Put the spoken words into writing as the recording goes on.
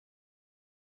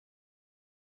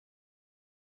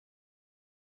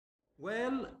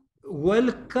Well,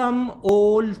 welcome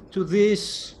all to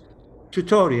this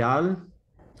tutorial.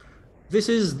 This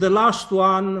is the last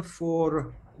one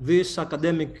for this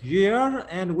academic year,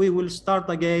 and we will start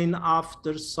again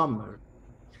after summer.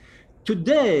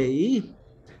 Today,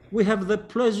 we have the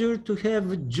pleasure to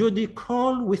have Judith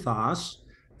Kroll with us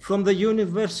from the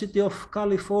University of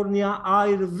California,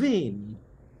 Irvine.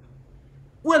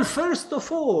 Well, first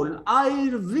of all,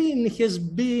 Irvine has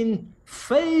been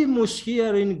famous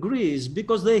here in Greece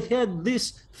because they had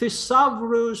this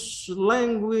thesaurus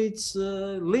language,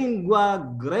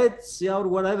 lingua Graecia, or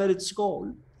whatever it's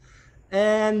called.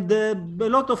 And a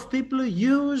lot of people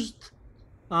used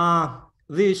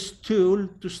this tool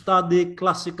to study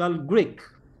classical Greek.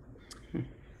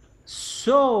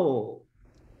 So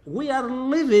we are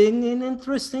living in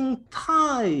interesting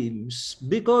times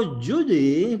because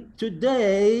Judy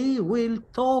today will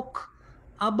talk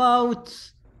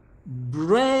about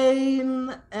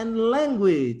brain and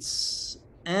language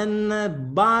and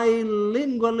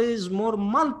bilingualism or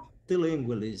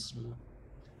multilingualism.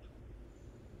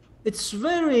 It's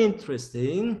very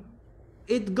interesting.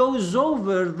 It goes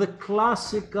over the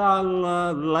classical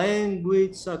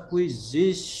language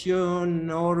acquisition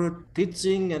or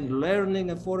teaching and learning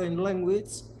a foreign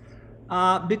language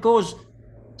because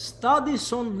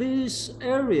studies on this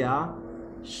area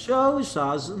shows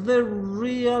us the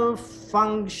real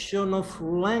function of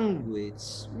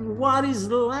language. What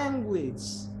is language?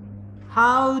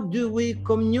 How do we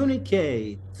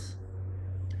communicate?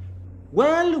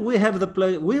 Well, we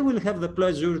will have the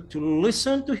pleasure to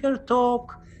listen to her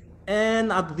talk,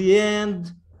 and at the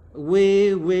end,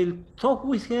 we will talk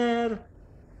with her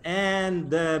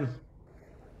and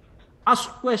ask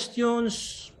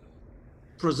questions,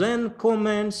 present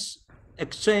comments,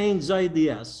 exchange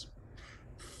ideas.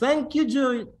 Thank you,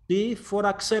 Judy, for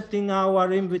accepting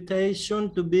our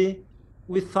invitation to be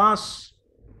with us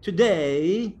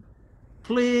today.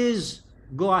 Please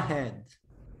go ahead.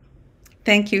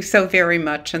 Thank you so very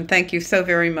much, and thank you so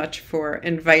very much for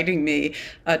inviting me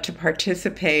to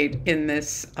participate in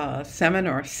this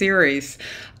seminar series.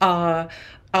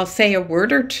 I'll say a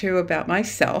word or two about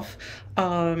myself.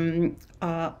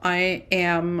 I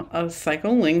am a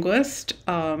psycholinguist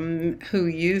who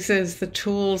uses the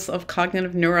tools of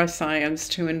cognitive neuroscience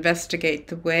to investigate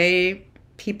the way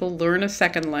people learn a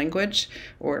second language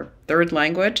or third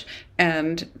language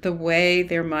and the way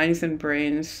their minds and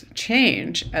brains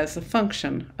change as a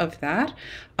function of that.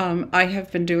 I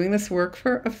have been doing this work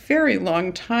for a very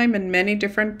long time in many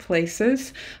different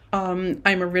places. I'm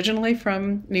originally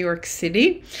from New York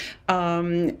City,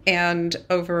 and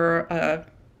over a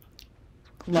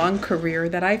long career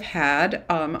that I've had,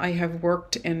 I have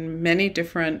worked in many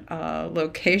different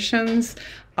locations.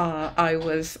 I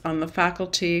was on the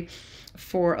faculty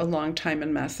for a long time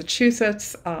in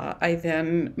Massachusetts. I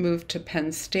then moved to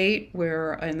Penn State,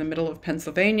 where in the middle of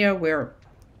Pennsylvania, where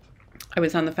I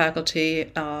was on the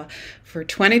faculty for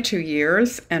 22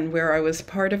 years, and where I was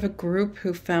part of a group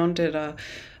who founded a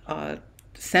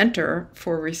center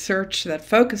for research that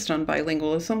focused on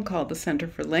bilingualism called the Center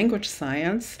for Language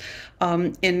Science.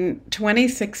 In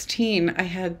 2016, I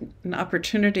had an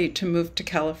opportunity to move to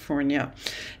California.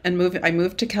 I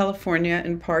moved to California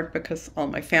in part because all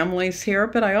my family's here,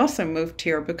 but I also moved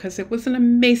here because it was an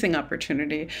amazing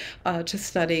opportunity to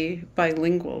study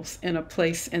bilinguals in a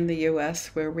place in the US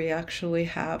where we actually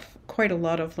have quite a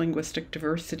lot of linguistic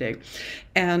diversity.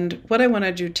 And what I want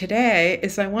to do today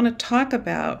is I want to talk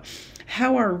about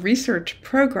how our research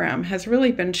program has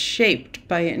really been shaped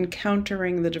by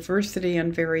encountering the diversity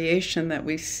and variation that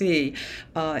we see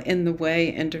in the way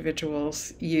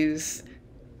individuals use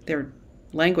their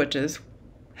languages,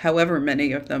 however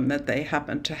many of them that they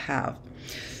happen to have.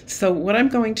 So what I'm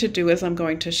going to do is I'm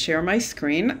going to share my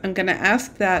screen. I'm going to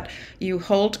ask that you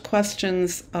hold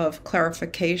questions of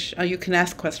clarification. You can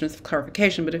ask questions of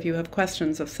clarification, but if you have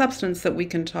questions of substance, that we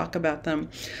can talk about them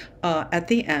at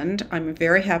the end. I'm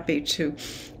very happy to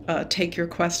take your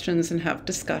questions and have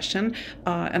discussion.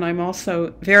 And I'm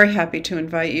also very happy to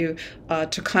invite you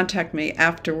to contact me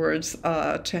afterwards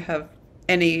to have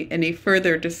any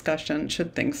further discussion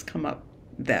should things come up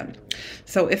then.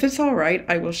 So if it's all right,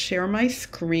 I will share my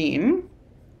screen.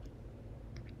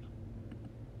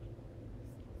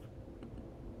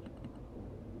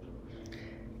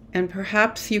 And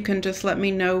perhaps you can just let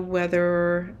me know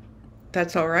whether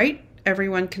that's all right.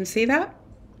 Everyone can see that?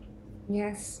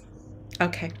 Yes.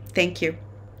 Okay, thank you.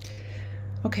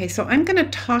 Okay, so I'm going to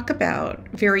talk about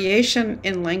variation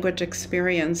in language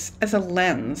experience as a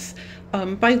lens.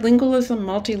 Bilingualism,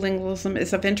 multilingualism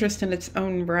is of interest in its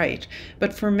own right,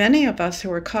 but for many of us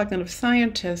who are cognitive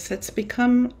scientists, it's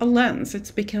become a lens.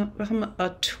 It's become a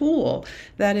tool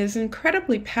that is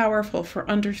incredibly powerful for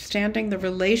understanding the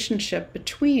relationship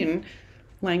between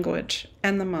language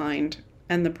and the mind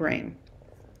and the brain.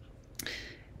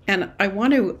 And I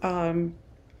want to,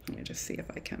 let me just see if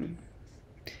I can.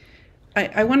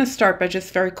 I want to start by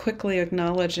just very quickly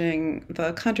acknowledging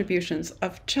the contributions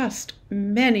of just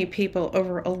many people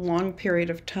over a long period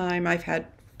of time. I've had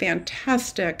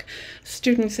fantastic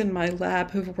students in my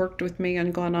lab who've worked with me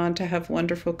and gone on to have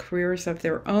wonderful careers of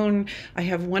their own. I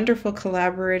have wonderful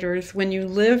collaborators. When you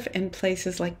live in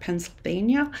places like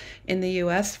Pennsylvania in the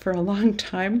US for a long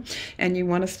time and you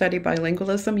want to study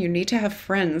bilingualism, you need to have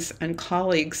friends and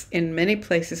colleagues in many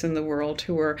places in the world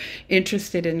who are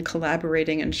interested in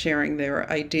collaborating and sharing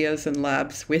their ideas and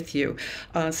labs with you.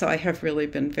 So I have really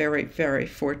been very, very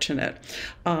fortunate.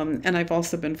 And I've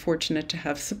also been fortunate to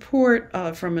have support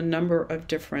from a number of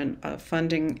different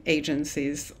funding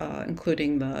agencies,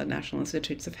 including the National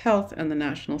Institutes of Health and the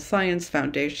National Science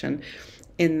Foundation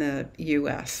in the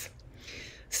US.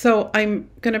 So I'm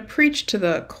going to preach to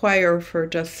the choir for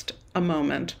just a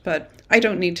moment, but I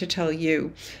don't need to tell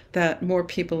you that more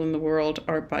people in the world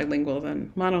are bilingual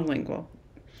than monolingual.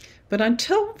 But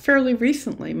until fairly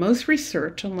recently, most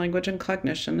research on language and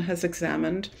cognition has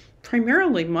examined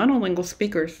primarily monolingual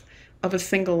speakers of a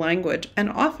single language, and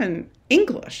often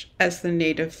English as the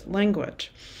native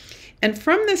language. And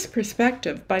from this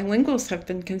perspective, bilinguals have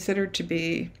been considered to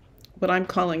be what I'm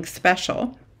calling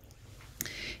special,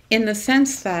 in the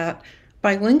sense that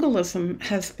bilingualism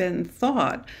has been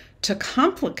thought to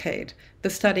complicate the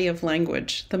study of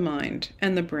language, the mind,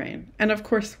 and the brain. And of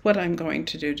course, what I'm going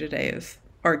to do today is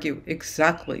argue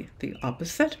exactly the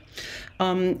opposite.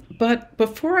 But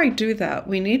before I do that,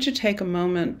 we need to take a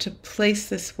moment to place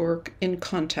this work in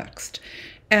context.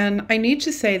 And I need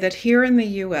to say that here in the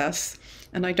US,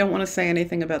 and I don't want to say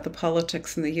anything about the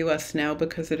politics in the US now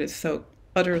because it is so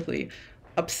utterly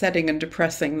upsetting and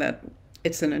depressing that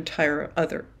it's an entire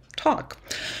other talk.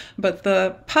 But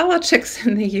the politics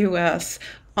in the US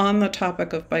on the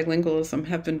topic of bilingualism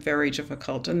have been very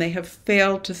difficult, and they have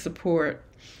failed to support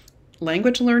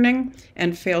language learning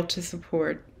and failed to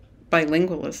support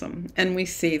bilingualism. And we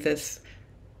see this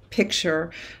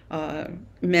picture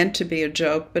meant to be a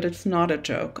joke, but it's not a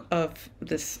joke, of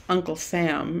this Uncle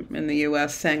Sam in the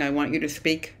US saying, I want you to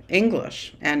speak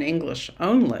English and English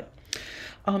only.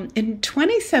 In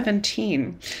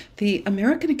 2017, the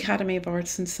American Academy of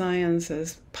Arts and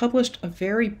Sciences published a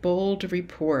very bold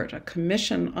report. A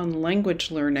commission on language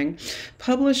learning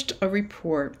published a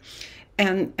report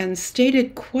and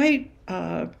stated quite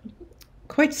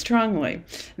strongly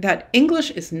that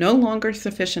English is no longer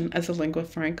sufficient as a lingua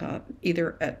franca,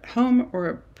 either at home or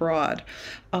abroad.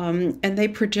 And they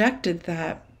projected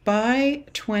that by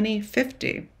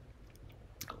 2050,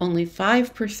 only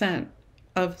 5%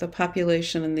 of the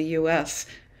population in the US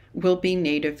will be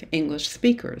native English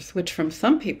speakers, which from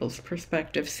some people's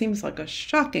perspective seems like a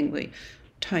shockingly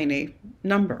tiny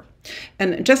number.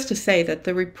 And just to say that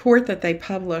the report that they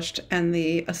published and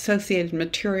the associated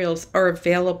materials are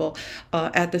available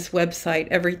at this website.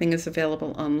 Everything is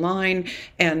available online,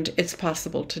 and it's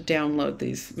possible to download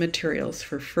these materials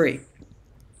for free.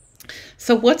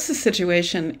 So what's the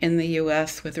situation in the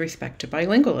US with respect to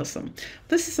bilingualism?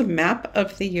 This is a map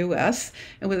of the US.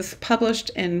 It was published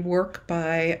in work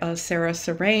by Sarah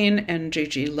Serrain and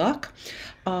Gigi Luck.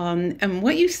 And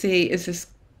what you see is this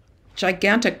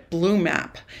gigantic blue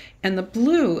map, and the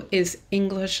blue is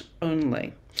English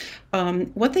only.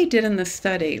 What they did in this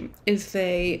study is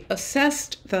they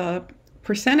assessed the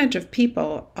percentage of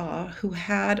people who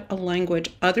had a language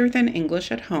other than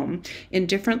English at home in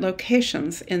different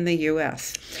locations in the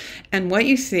US. And what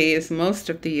you see is most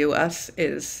of the US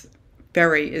is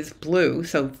blue,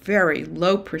 so very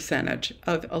low percentage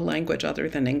of a language other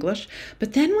than English.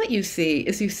 But then what you see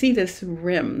is this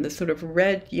rim, this sort of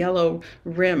red-yellow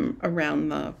rim around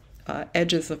the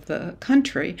edges of the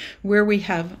country, where we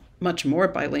have much more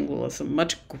bilingualism,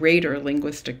 much greater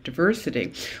linguistic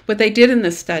diversity. What they did in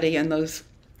this study, and those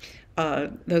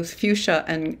fuchsia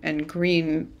and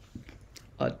green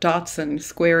dots and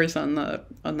squares on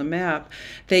the map,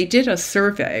 they did a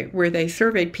survey where they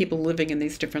surveyed people living in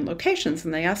these different locations,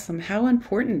 and they asked them, how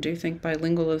important do you think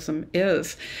bilingualism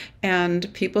is?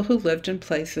 And people who lived in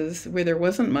places where there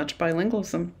wasn't much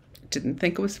bilingualism didn't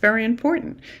think it was very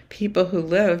important. People who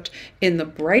lived in the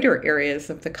brighter areas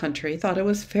of the country thought it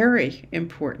was very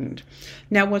important.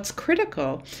 Now, what's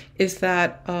critical is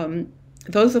that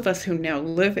those of us who now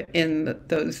live in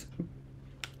those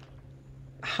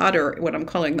hotter, what I'm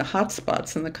calling the hot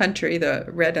spots in the country, the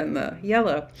red and the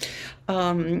yellow.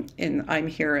 And I'm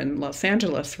here in Los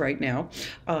Angeles right now,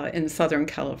 in Southern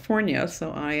California,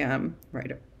 so I am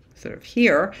right sort of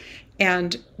here.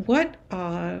 And what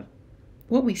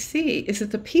we see is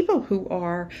that the people who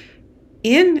are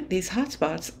in these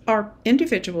hotspots are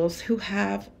individuals who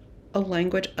have a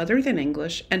language other than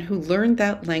English and who learned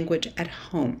that language at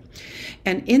home.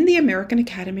 And in the American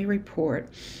Academy report,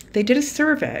 they did a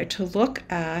survey to look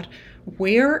at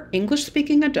where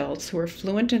English-speaking adults who are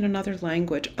fluent in another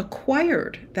language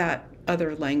acquired that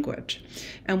other language.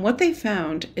 And what they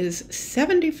found is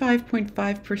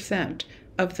 75.5%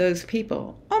 of those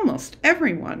people, almost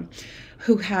everyone,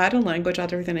 who had a language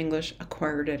other than English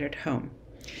acquired it at home.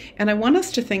 And I want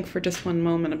us to think for just one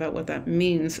moment about what that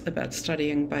means about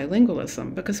studying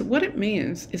bilingualism, because what it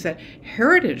means is that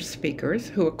heritage speakers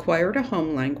who acquired a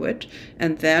home language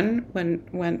and then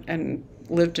went and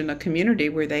lived in a community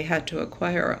where they had to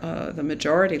acquire the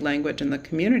majority language in the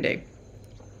community,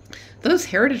 those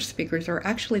heritage speakers are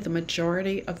actually the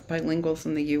majority of bilinguals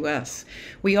in the US.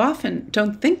 We often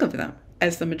don't think of them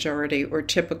as the majority or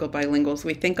typical bilinguals.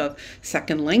 We think of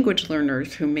second language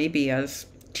learners who maybe as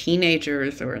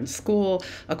teenagers or in school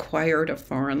acquired a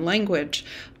foreign language.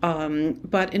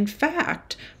 But in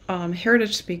fact,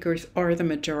 heritage speakers are the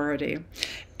majority.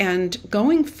 And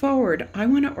going forward, I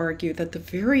want to argue that the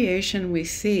variation we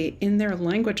see in their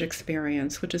language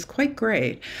experience, which is quite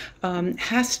great,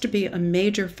 has to be a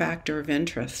major factor of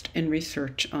interest in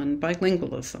research on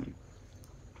bilingualism.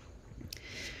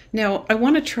 Now, I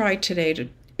want to try today to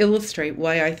illustrate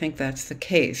why I think that's the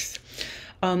case.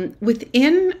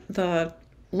 Within the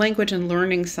language and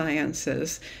learning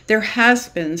sciences, there has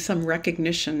been some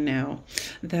recognition now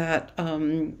that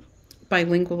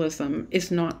bilingualism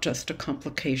is not just a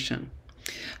complication.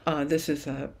 This is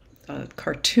a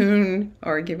cartoon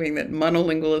arguing that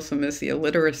monolingualism is the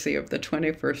illiteracy of the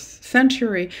 21st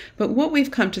century, but what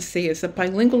we've come to see is that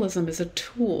bilingualism is a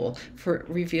tool for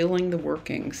revealing the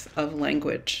workings of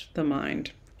language, the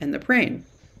mind, and the brain.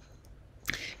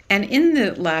 And in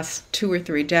the last 2 or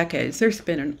 3 decades, there's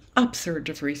been an upsurge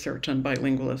of research on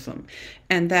bilingualism.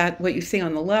 And that what you see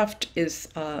on the left is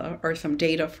are some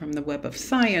data from the Web of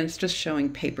Science, just showing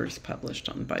papers published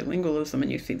on bilingualism, and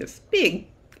you see this big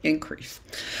increase.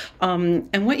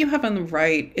 And what you have on the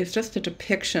right is just a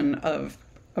depiction of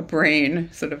a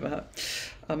brain, sort of a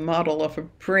model of a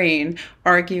brain,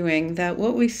 arguing that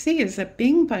what we see is that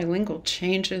being bilingual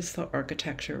changes the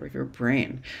architecture of your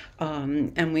brain.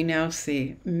 And we now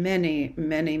see many,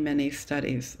 many, many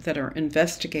studies that are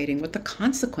investigating what the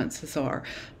consequences are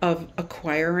of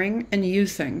acquiring and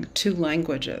using 2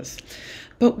 languages.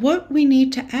 But what we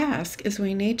need to ask is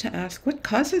what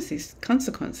causes these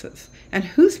consequences and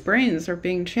whose brains are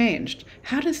being changed?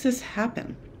 How does this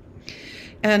happen?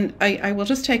 And I will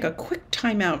just take a quick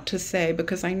time out to say,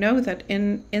 because I know that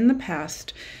in the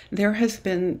past, there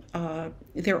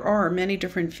are many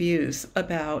different views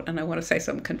about, and I want to say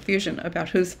some confusion about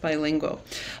who's bilingual.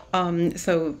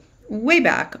 So way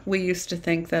back, we used to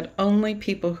think that only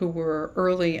people who were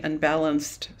early and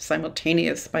balanced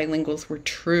simultaneous bilinguals were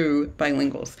true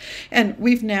bilinguals. And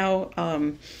we've now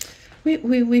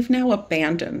we've now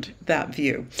abandoned that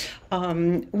view.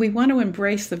 We want to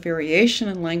embrace the variation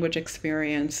in language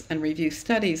experience and review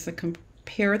studies that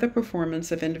compare the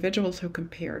performance of individuals who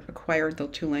acquired the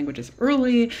 2 languages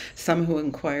early, some who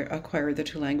acquired the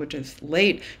 2 languages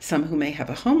late, some who may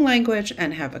have a home language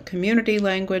and have a community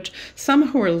language, some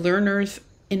who are learners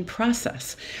in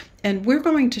process. And we're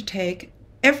going to take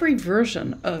every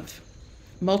version of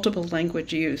multiple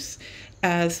language use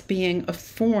as being a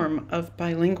form of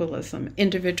bilingualism.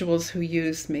 Individuals who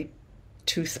use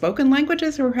 2 spoken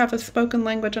languages or have a spoken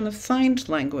language and a signed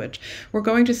language. We're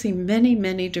going to see many,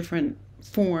 many different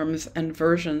forms and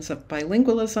versions of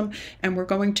bilingualism, and we're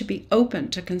going to be open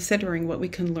to considering what we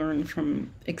can learn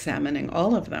from examining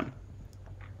all of them.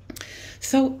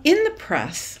 So in the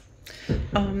press,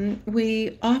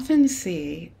 we often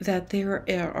see that there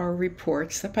are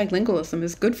reports that bilingualism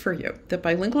is good for you, that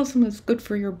bilingualism is good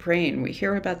for your brain. We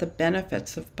hear about the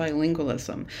benefits of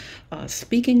bilingualism.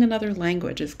 Speaking another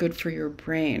language is good for your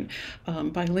brain.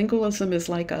 Bilingualism is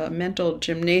like a mental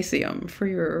gymnasium for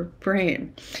your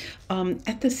brain.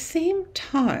 At the same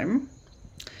time,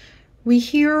 we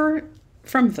hear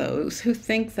from those who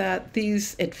think that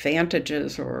these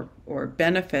advantages or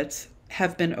benefits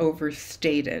have been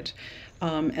overstated.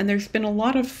 And there's been a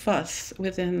lot of fuss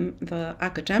within the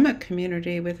academic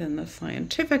community, within the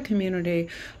scientific community,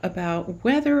 about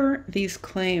whether these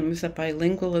claims that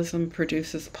bilingualism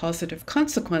produces positive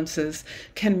consequences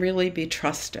can really be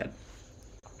trusted.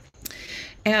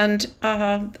 And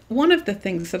one of the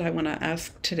things that I want to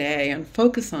ask today and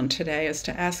focus on today is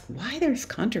to ask why there's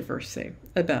controversy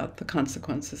about the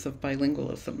consequences of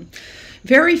bilingualism.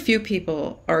 Very few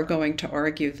people are going to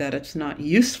argue that it's not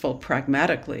useful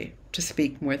pragmatically to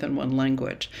speak more than one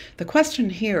language. The question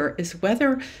here is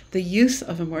whether the use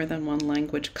of a more than one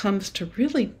language comes to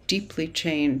really deeply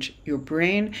change your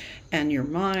brain and your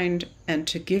mind and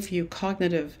to give you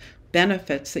cognitive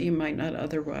benefits that you might not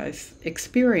otherwise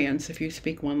experience if you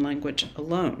speak one language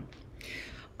alone.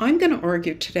 I'm going to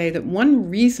argue today that one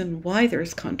reason why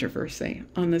there's controversy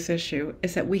on this issue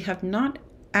is that we have not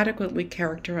adequately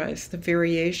characterized the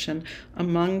variation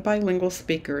among bilingual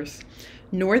speakers,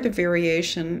 nor the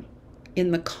variation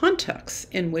in the context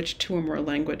in which two or more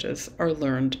languages are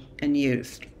learned and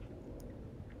used.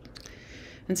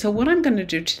 And so what I'm going to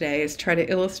do today is try to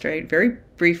illustrate very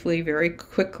briefly, very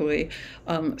quickly,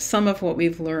 some of what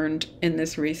we've learned in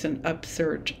this recent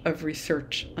upsurge of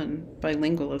research on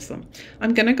bilingualism.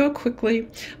 I'm going to go quickly.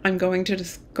 I'm going to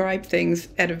describe things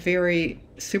at a very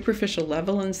superficial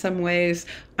level in some ways.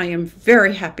 I am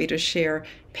very happy to share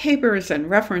papers and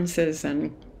references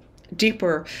and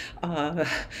deeper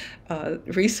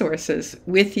resources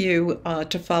with you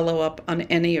to follow up on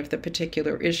any of the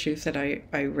particular issues that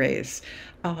I raise.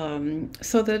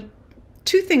 So the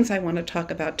two things I want to talk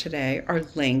about today are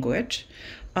language,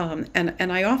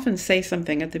 and I often say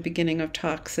something at the beginning of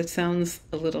talks that sounds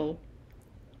a little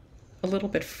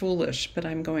bit foolish, but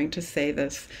I'm going to say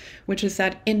this, which is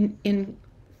that in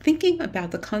thinking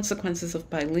about the consequences of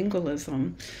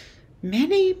bilingualism,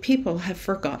 many people have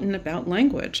forgotten about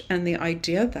language and the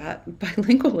idea that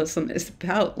bilingualism is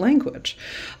about language.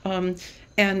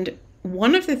 And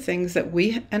one of the things that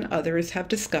we and others have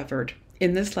discovered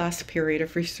in this last period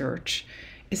of research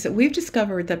is that we've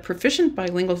discovered that proficient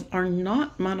bilinguals are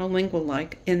not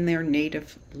monolingual-like in their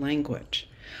native language.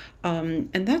 And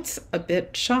that's a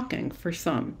bit shocking for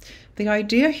some. The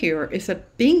idea here is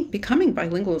that becoming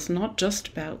bilingual is not just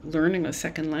about learning a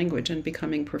second language and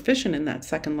becoming proficient in that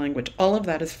second language. All of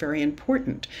that is very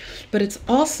important. But it's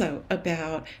also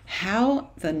about how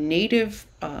the native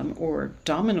or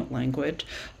dominant language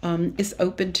is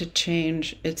open to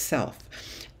change itself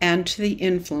and to the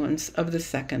influence of the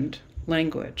second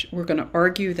language. We're going to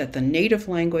argue that the native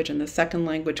language and the second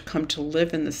language come to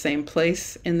live in the same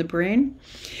place in the brain,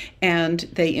 and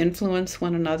they influence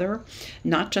one another,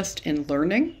 not just in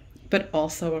learning, but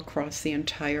also across the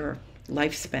entire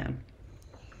lifespan.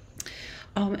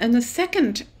 And the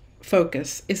second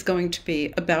focus is going to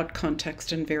be about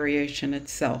context and variation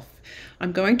itself.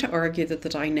 I'm going to argue that the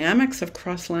dynamics of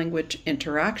cross-language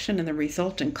interaction and the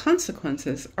resulting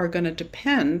consequences are going to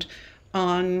depend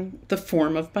on the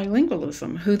form of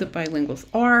bilingualism, who the bilinguals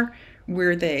are,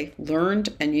 where they learned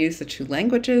and used the two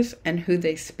languages, and who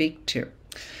they speak to.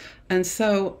 And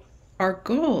so our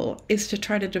goal is to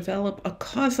try to develop a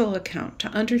causal account to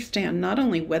understand not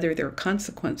only whether there are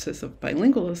consequences of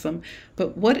bilingualism,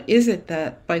 but what is it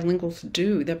that bilinguals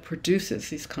do that produces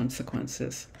these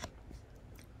consequences.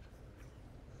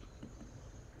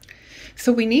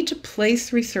 So we need to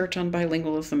place research on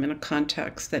bilingualism in a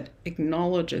context that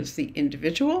acknowledges the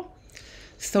individual,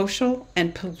 social,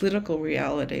 and political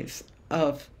realities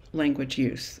of language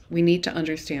use. We need to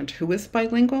understand who is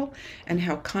bilingual and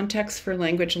how contexts for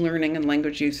language learning and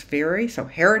language use vary, so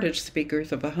heritage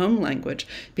speakers of a home language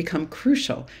become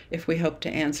crucial if we hope to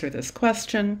answer this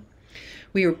question.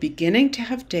 We are beginning to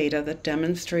have data that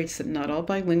demonstrates that not all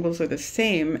bilinguals are the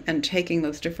same, and taking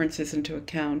those differences into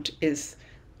account is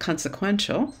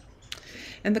consequential.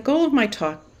 And the goal of my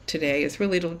talk today is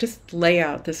really to just lay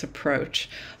out this approach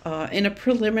in a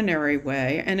preliminary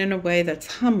way and in a way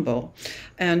that's humble,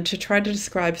 and to try to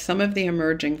describe some of the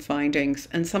emerging findings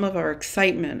and some of our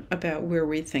excitement about where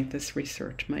we think this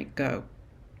research might go.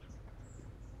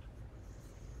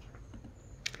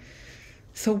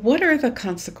 So what are the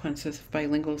consequences of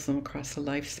bilingualism across the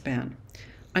lifespan?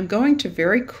 I'm going to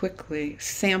very quickly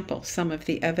sample some of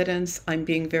the evidence. I'm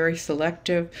being very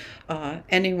selective.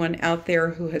 Anyone out there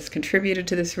who has contributed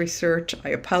to this research, I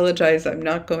apologize. I'm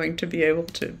not going to be able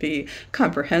to be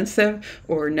comprehensive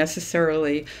or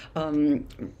necessarily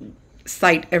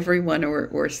cite everyone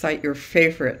or cite your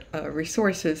favorite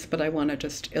resources, but I want to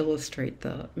just illustrate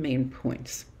the main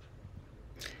points.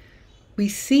 We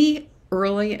see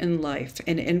early in life,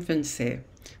 in infancy,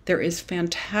 there is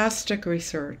fantastic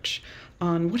research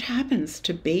on what happens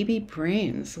to baby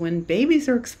brains when babies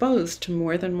are exposed to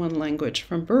more than one language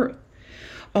from birth.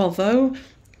 Although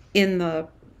in the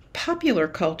popular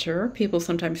culture, people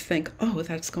sometimes think, oh,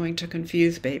 that's going to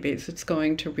confuse babies. It's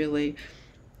going to really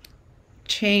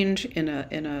change in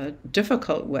a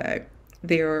difficult way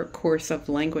their course of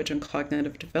language and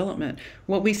cognitive development.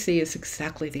 What we see is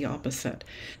exactly the opposite.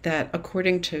 That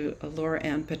according to Laura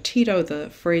Ann Petito, the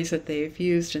phrase that they've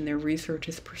used in their research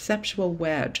is perceptual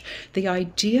wedge. The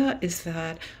idea is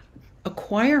that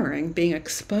acquiring, being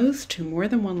exposed to more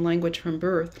than one language from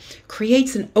birth,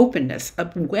 creates an openness, a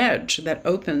wedge that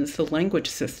opens the language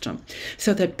system,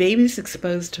 so that babies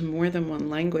exposed to more than one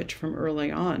language from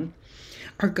early on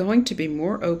are going to be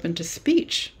more open to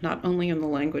speech, not only in the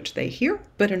language they hear,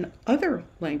 but in other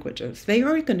languages. They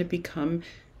are going to become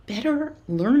better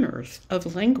learners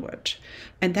of language.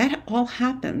 And that all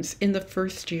happens in the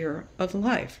first year of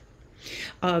life.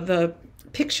 The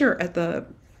picture at the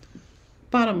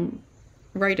bottom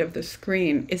right of the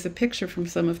screen is a picture from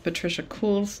some of Patricia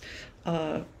Kuhl's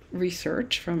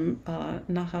research from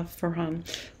Naha Farhan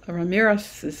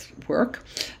Ramirez's work.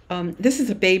 This is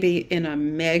a baby in a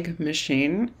MEG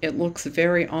machine. It looks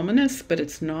very ominous, but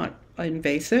it's not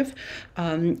invasive.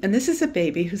 And this is a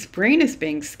baby whose brain is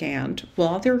being scanned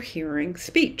while they're hearing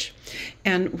speech.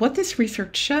 And what this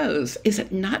research shows is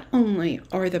that not only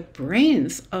are the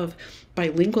brains of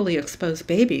bilingually exposed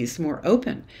babies more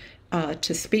open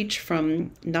to speech from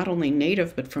not only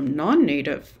native but from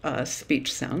non-native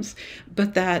speech sounds,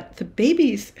 but that the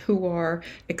babies who are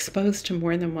exposed to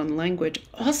more than one language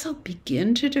also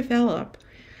begin to develop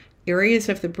areas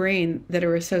of the brain that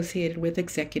are associated with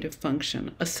executive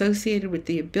function, associated with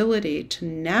the ability to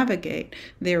navigate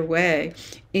their way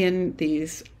in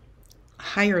these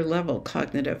higher level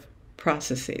cognitive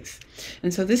processes.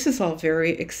 And so this is all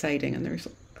very exciting, and there's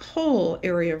a whole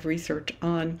area of research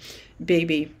on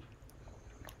baby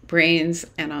brains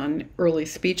and on early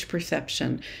speech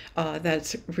perception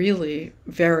that's really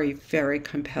very, very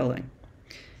compelling.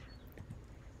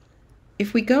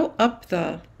 If we go up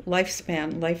the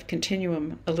lifespan, life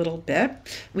continuum a little bit,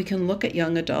 we can look at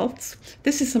young adults.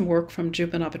 This is some work from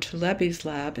Juban Abatulebi's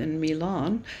lab in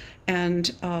Milan. And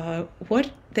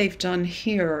what they've done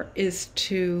here is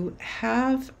to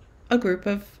have a group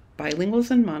of bilinguals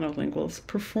and monolinguals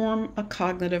perform a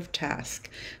cognitive task.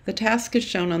 The task is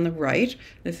shown on the right.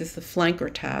 This is the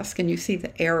flanker task, and you see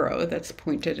the arrow that's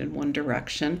pointed in one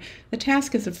direction. The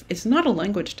task is not a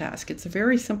language task. It's a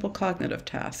very simple cognitive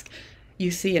task. You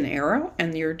see an arrow,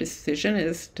 and your decision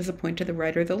is, does it point to the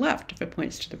right or the left? If it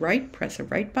points to the right, press a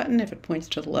right button. If it points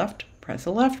to the left, press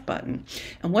a left button.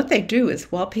 And what they do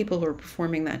is, while people are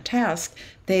performing that task,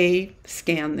 they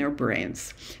scan their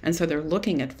brains. And so they're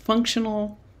looking at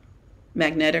functional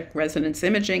magnetic resonance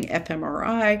imaging,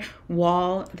 fMRI,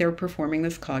 while they're performing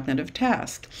this cognitive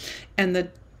task. And the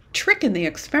trick in the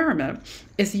experiment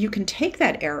is you can take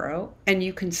that arrow and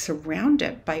you can surround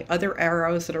it by other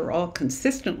arrows that are all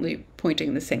consistently pointing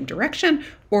in the same direction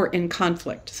or in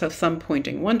conflict. So some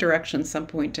pointing one direction, some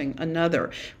pointing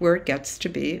another, where it gets to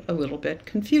be a little bit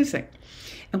confusing.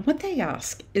 And what they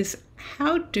ask is,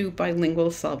 how do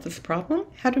bilinguals solve this problem?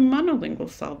 How do monolinguals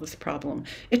solve this problem?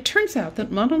 It turns out that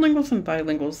monolinguals and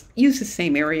bilinguals use the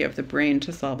same area of the brain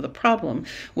to solve the problem.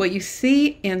 What you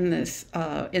see in this,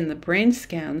 in the brain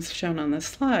scans shown on this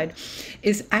slide,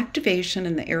 is activation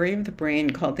in the area of the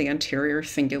brain called the anterior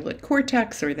cingulate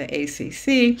cortex, or the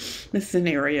ACC. This is an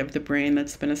area of the brain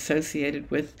that's been associated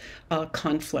with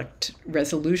conflict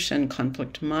resolution,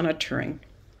 conflict monitoring.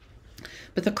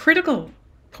 But the critical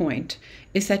point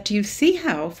is that, do you see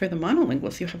how for the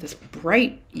monolinguals you have this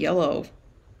bright yellow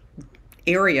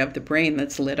area of the brain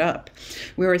that's lit up,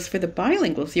 whereas for the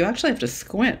bilinguals you actually have to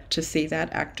squint to see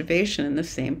that activation in the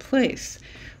same place?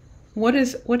 What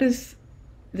does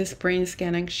this brain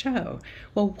scanning show?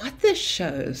 Well, what this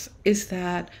shows is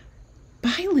that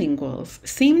bilinguals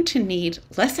seem to need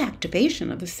less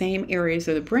activation of the same areas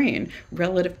of the brain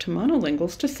relative to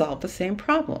monolinguals to solve the same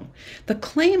problem. The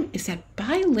claim is that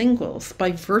bilinguals,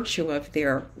 by virtue of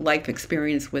their life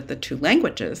experience with the two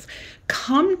languages,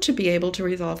 come to be able to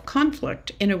resolve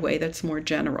conflict in a way that's more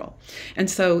general. And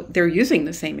so they're using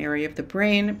the same area of the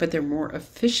brain, but they're more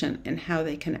efficient in how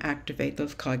they can activate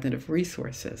those cognitive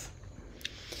resources.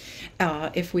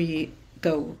 If we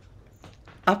go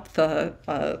up the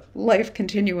life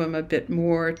continuum a bit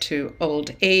more to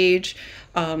old age,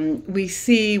 we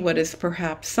see what is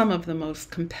perhaps some of the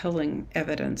most compelling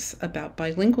evidence about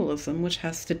bilingualism, which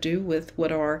has to do with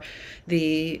what are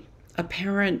the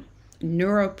apparent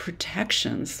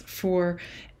neuroprotections for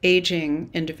aging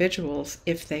individuals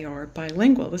if they are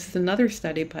bilingual. This is another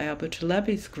study by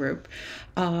Abu-Chalebi's group.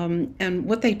 And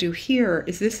what they do here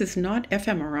is, this is not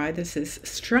fMRI, this is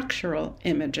structural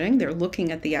imaging. They're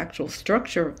looking at the actual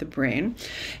structure of the brain.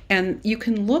 And you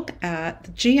can look at,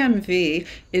 the GMV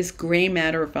is gray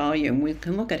matter volume. We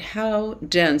can look at how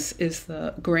dense is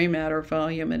the gray matter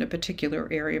volume in a particular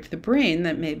area of the brain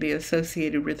that may be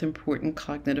associated with important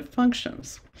cognitive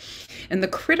functions. And the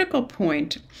critical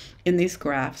point in these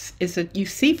graphs is that you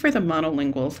see for the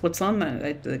monolinguals, what's on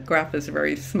the graph is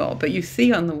very small, but you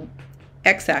see on the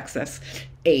x-axis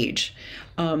age.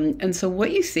 And so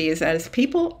what you see is that as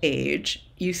people age,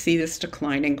 you see this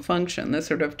declining function, this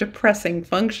sort of depressing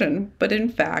function, but in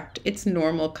fact, it's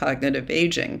normal cognitive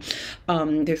aging.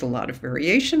 There's a lot of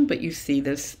variation, but you see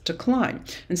this decline.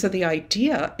 And so the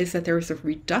idea is that there is a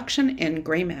reduction in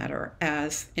gray matter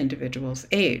as individuals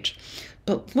age.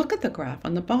 But look at the graph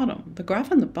on the bottom. The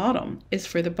graph on the bottom is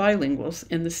for the bilinguals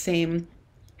in the same,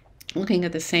 looking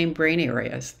at the same brain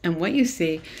areas. And what you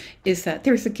see is that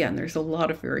there's a lot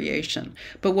of variation.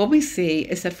 But what we see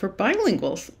is that for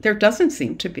bilinguals, there doesn't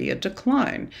seem to be a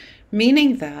decline,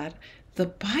 meaning that the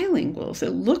bilinguals,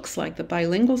 it looks like the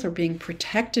bilinguals are being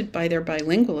protected by their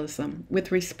bilingualism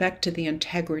with respect to the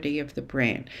integrity of the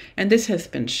brain. And this has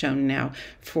been shown now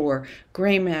for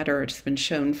gray matter. It's been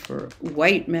shown for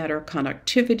white matter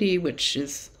conductivity, which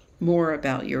is more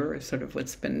about your sort of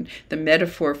what's been the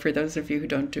metaphor for those of you who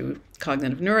don't do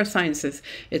cognitive neurosciences.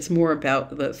 It's more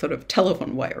about the sort of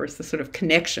telephone wires, the sort of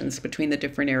connections between the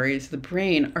different areas of the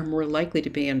brain are more likely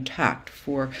to be intact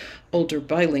for older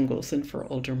bilinguals than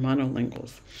for older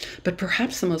monolinguals. But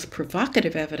perhaps the most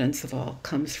provocative evidence of all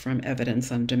comes from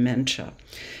evidence on dementia.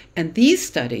 And these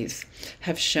studies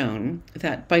have shown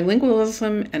that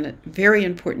bilingualism, and it's very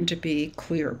important to be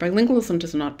clear, bilingualism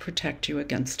does not protect you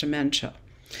against dementia.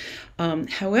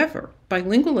 However,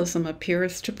 bilingualism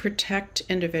appears to protect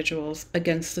individuals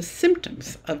against the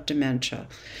symptoms of dementia.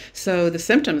 So the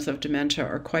symptoms of dementia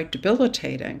are quite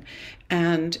debilitating,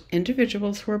 and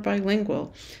individuals who are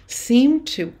bilingual seem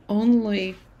to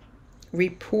only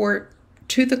report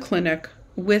to the clinic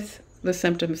with the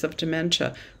symptoms of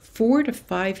dementia 4 to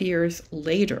 5 years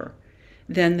later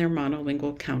than their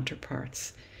monolingual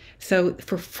counterparts. So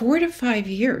for 4 to 5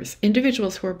 years,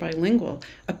 individuals who are bilingual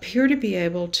appear to be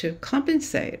able to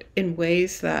compensate in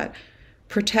ways that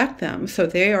protect them. So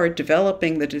they are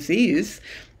developing the disease,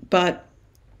 but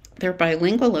their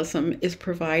bilingualism is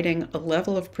providing a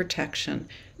level of protection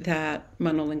that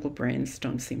monolingual brains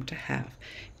don't seem to have.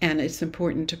 And it's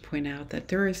important to point out that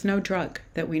there is no drug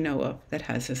that we know of that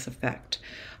has this effect.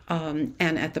 And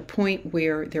at the point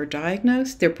where they're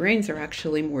diagnosed, their brains are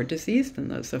actually more diseased than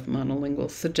those of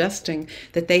monolinguals, suggesting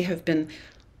that they have been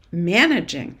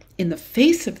managing in the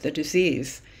face of the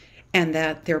disease, and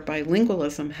that their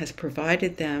bilingualism has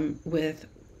provided them with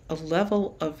a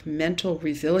level of mental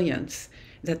resilience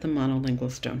that the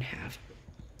monolinguals don't have.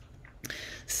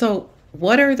 So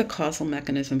what are the causal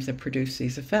mechanisms that produce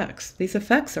these effects? These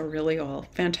effects are really all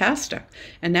fantastic.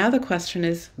 And now the question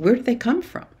is, where do they come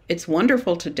from? It's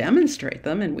wonderful to demonstrate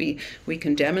them, and we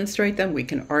can demonstrate them. We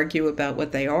can argue about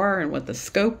what they are and what the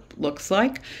scope looks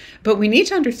like, but we need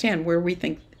to understand where we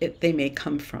think they may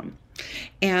come from.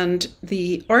 And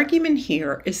the argument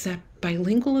here is that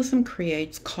bilingualism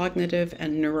creates cognitive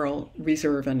and neural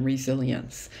reserve and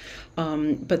resilience.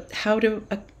 But how to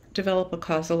develop a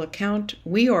causal account?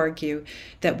 We argue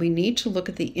that we need to look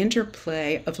at the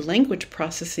interplay of language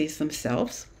processes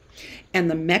themselves and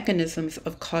the mechanisms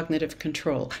of cognitive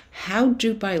control. How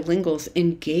do bilinguals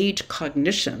engage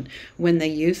cognition when they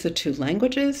use the two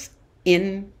languages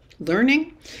in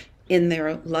learning, in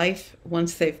their life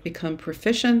once they've become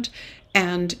proficient,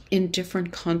 and in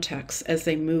different contexts as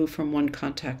they move from one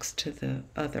context to the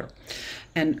other?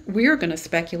 And we're going to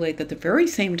speculate that the very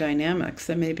same dynamics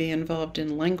that may be involved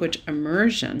in language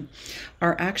immersion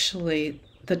are actually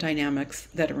the dynamics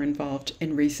that are involved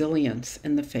in resilience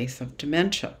in the face of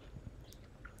dementia.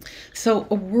 So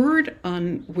a word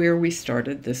on where we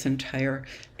started this entire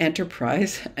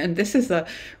enterprise, and this is a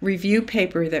review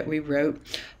paper that we wrote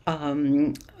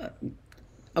a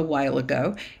while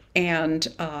ago, and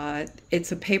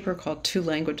it's a paper called Two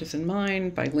Languages in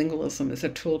Mind, Bilingualism as a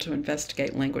Tool to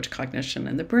Investigate Language Cognition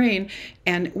in the Brain.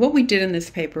 And what we did in this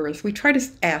paper is we try to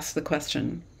ask the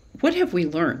question, what have we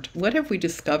learned? What have we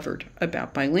discovered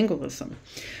about bilingualism?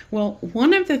 Well,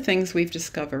 one of the things we've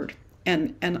discovered,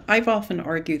 and I've often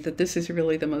argued that this is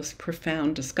really the most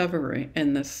profound discovery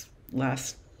in this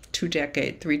last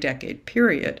 2-decade, 3-decade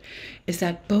period, is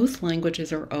that both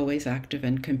languages are always active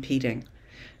and competing.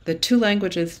 The two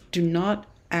languages do not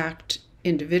act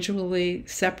individually,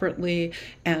 separately,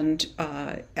 and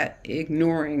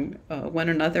ignoring one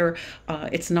another.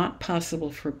 It's not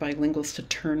possible for bilinguals to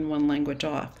turn one language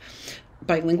off.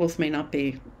 Bilinguals may not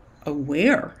be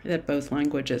aware that both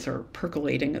languages are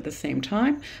percolating at the same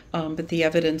time, but the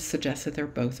evidence suggests that they're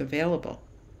both available.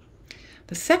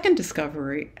 The second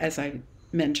discovery, as I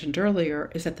mentioned earlier,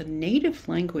 is that the native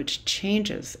language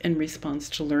changes in response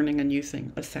to learning and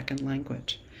using a second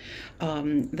language.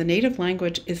 The native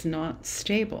language is not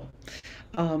stable.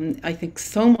 I think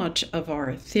so much of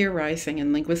our theorizing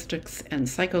in linguistics and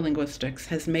psycholinguistics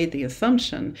has made the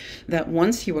assumption that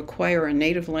once you acquire a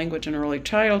native language in early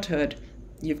childhood,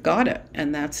 you've got it,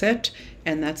 and that's it,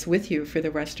 and that's with you for the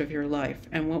rest of your life.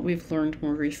 And what we've learned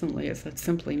more recently is that's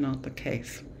simply not the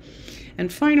case.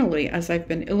 And finally, as I've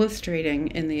been illustrating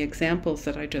in the examples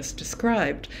that I just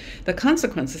described, the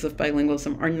consequences of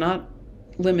bilingualism are not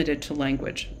limited to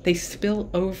language. They spill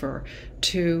over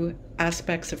to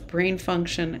aspects of brain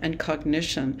function and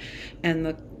cognition. And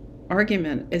the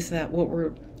argument is that what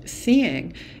we're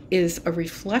seeing is a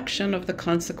reflection of the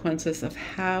consequences of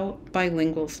how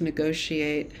bilinguals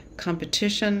negotiate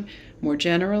competition more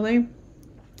generally.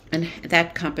 And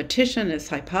that competition is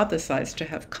hypothesized to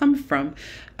have come from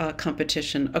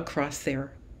competition across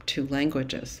their two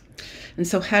languages. And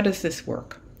so how does this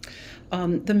work?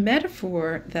 The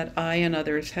metaphor that I and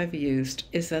others have used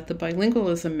is that the bilingual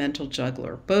is a mental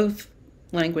juggler. Both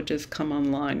languages come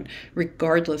online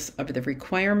regardless of the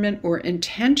requirement or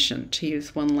intention to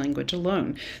use one language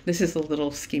alone. This is a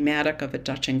little schematic of a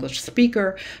Dutch English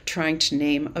speaker trying to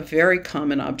name a very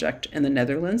common object in the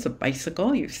Netherlands, a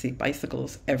bicycle. You see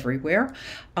bicycles everywhere.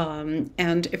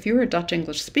 And if you're a Dutch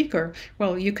English speaker,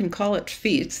 well, you can call it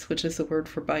fiets, which is the word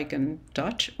for bike in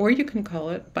Dutch, or you can call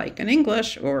it bike in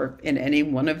English or in any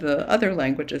one of the other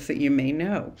languages that you may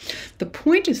know. The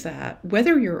point is that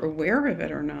whether you're aware of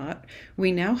it or not,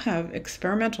 we now have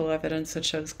experimental evidence that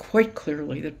shows quite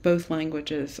clearly that both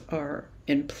languages are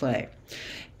in play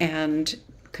and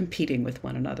competing with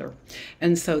one another.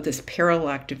 And so this parallel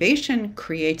activation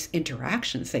creates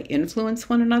interactions. They influence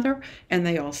one another and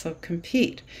they also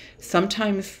compete.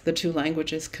 Sometimes the two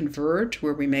languages converge,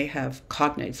 where we may have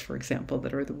cognates, for example,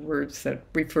 that are the words that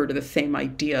refer to the same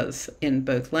ideas in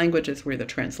both languages, where the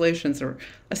translations are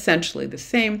essentially the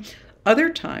same.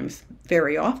 Other times,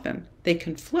 very often, they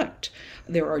conflict.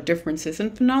 There are differences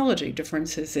in phonology,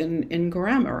 differences in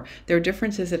grammar. There are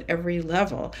differences at every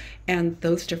level, and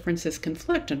those differences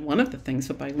conflict. And one of the things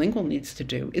a bilingual needs to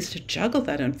do is to juggle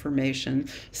that information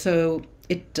so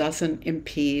it doesn't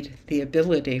impede the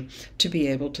ability to be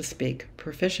able to speak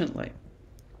proficiently.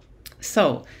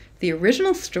 So the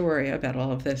original story about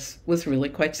all of this was really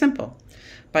quite simple.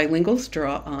 Bilinguals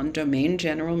draw on domain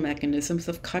general mechanisms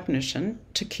of cognition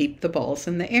to keep the balls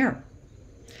in the air.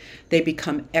 They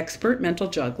become expert mental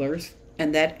jugglers,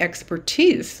 and that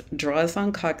expertise draws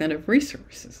on cognitive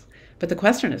resources. But the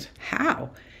question is,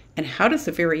 how? And how does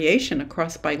the variation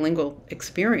across bilingual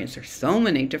experience? There's so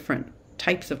many different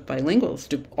types of bilinguals.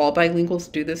 Do all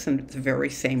bilinguals do this in the very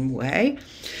same way?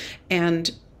 And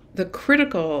the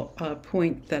critical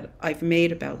point that I've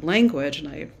made about language, and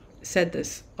I've said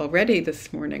this already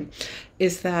this morning,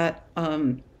 is that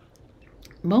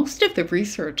most of the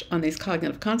research on these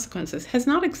cognitive consequences has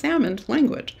not examined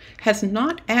language, has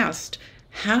not asked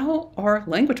how are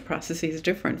language processes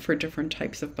different for different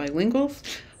types of bilinguals,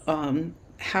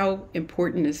 how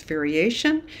important is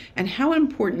variation, and how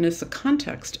important is the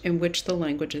context in which the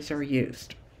languages are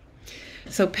used.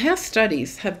 So past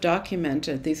studies have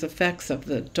documented these effects of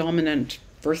the dominant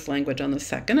first language on the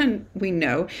second, and we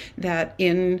know that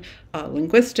in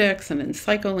linguistics and in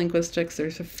psycholinguistics,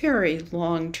 there's a very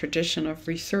long tradition of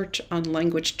research on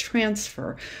language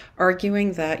transfer,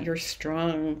 arguing that your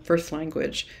strong first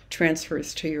language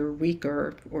transfers to your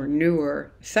weaker or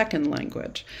newer second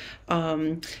language.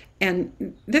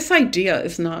 And this idea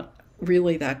is not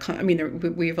really that,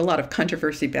 we have a lot of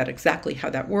controversy about exactly how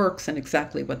that works and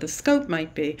exactly what the scope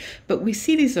might be, but we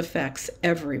see these effects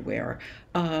everywhere.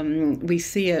 We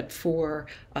see it for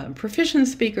proficient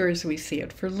speakers, we see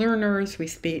it for learners, we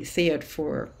see it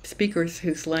for speakers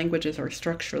whose languages are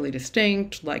structurally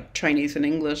distinct, like Chinese and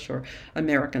English or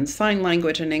American Sign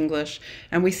Language and English,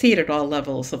 and we see it at all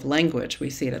levels of language. We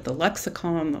see it at the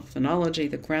lexicon, the phonology,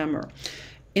 the grammar.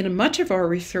 In much of our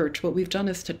research, what we've done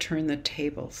is to turn the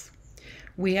tables.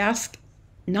 We ask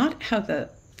not how the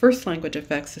first language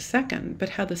affects the second, but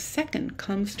how the second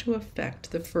comes to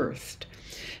affect the first.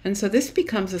 And so this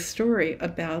becomes a story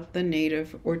about the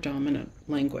native or dominant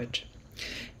language.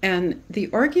 And the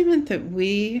argument that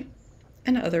we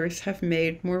and others have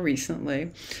made more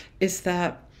recently is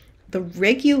that the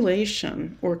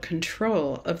regulation or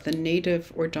control of the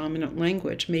native or dominant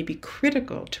language may be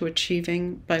critical to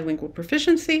achieving bilingual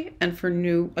proficiency and for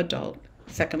new adult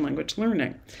second language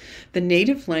learning. The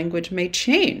native language may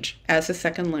change as a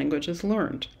second language is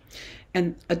learned.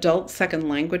 And adult second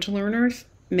language learners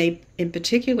may, in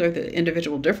particular, the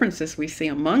individual differences we see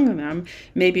among them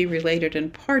may be related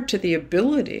in part to the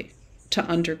ability to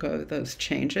undergo those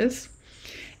changes.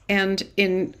 And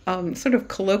in sort of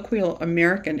colloquial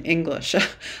American English,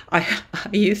 I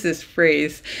use this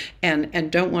phrase and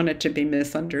don't want it to be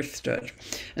misunderstood.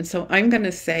 And so I'm going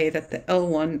to say that the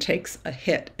L1 takes a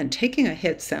hit. And taking a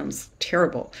hit sounds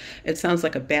terrible. It sounds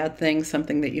like a bad thing,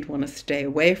 something that you'd want to stay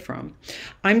away from.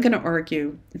 I'm going to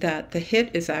argue that the hit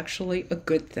is actually a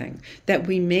good thing, that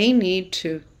we may need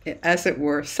to, as it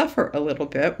were, suffer a little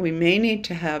bit. We may need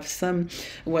to have some,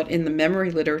 what in the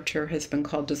memory literature has been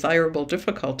called desirable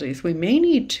difficulties. We may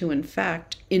need to, in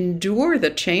fact, endure the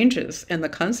changes and the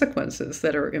consequences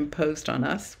that are imposed on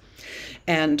us.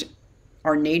 And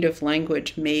our native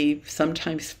language may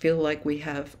sometimes feel like we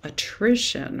have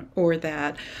attrition, or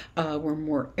that we're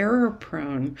more error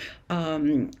prone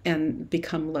and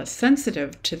become less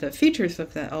sensitive to the features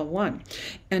of the L1.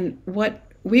 And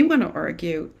what we want to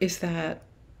argue is that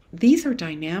these are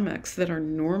dynamics that are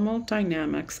normal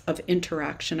dynamics of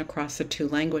interaction across the two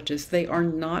languages. They are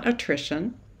not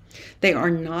attrition. They are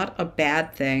not a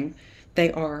bad thing.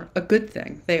 They are a good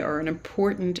thing. They are an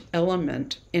important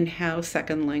element in how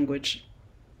second language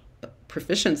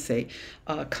proficiency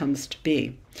comes to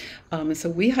be. So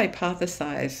we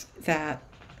hypothesize that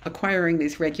acquiring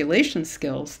these regulation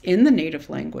skills in the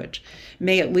native language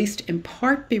may at least in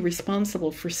part be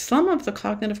responsible for some of the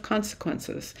cognitive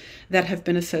consequences that have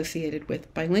been associated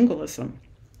with bilingualism.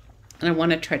 And I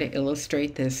want to try to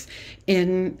illustrate this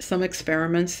in some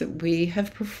experiments that we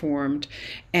have performed.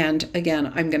 And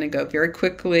again, I'm going to go very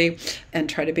quickly and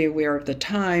try to be aware of the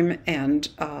time and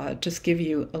just give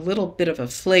you a little bit of a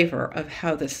flavor of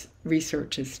how this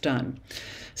research is done.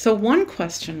 So one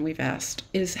question we've asked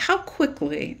is, how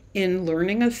quickly in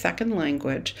learning a second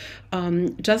language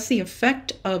does the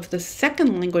effect of the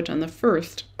second language on the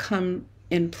first come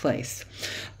in place?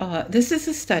 This is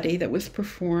a study that was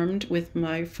performed with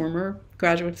my former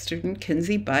graduate student,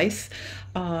 Kinsey Bice.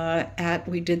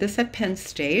 We did this at Penn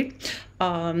State.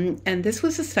 And this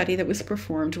was a study that was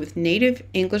performed with native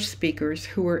English speakers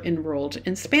who were enrolled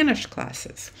in Spanish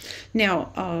classes.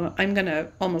 Now, I'm going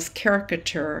to almost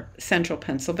caricature central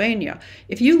Pennsylvania.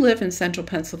 If you live in central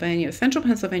Pennsylvania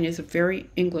is a very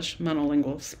English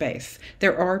monolingual space.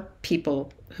 There are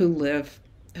people who live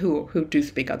who do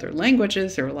speak other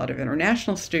languages. There are a lot of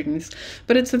international students,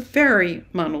 but it's a very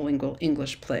monolingual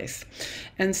English place.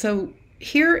 And so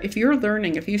here, if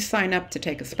you sign up to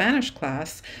take a Spanish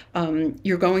class,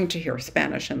 you're going to hear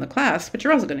Spanish in the class, but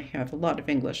you're also going to have a lot of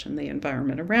English in the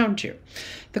environment around you.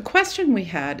 The question we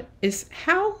had is,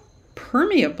 how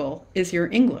permeable is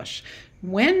your English?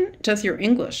 When does your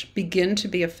English begin to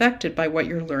be affected by what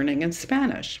you're learning in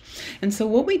Spanish? And so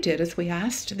what we did is we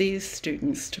asked these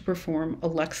students to perform a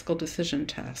lexical decision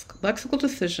task. Lexical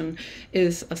decision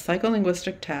is a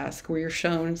psycholinguistic task where you're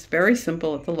shown, it's very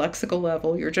simple at the lexical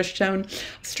level, you're just shown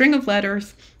a string of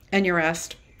letters and you're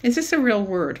asked, is this a real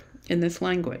word in this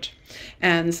language?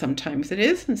 And sometimes it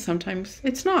is and sometimes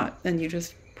it's not. And you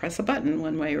just press a button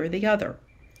one way or the other.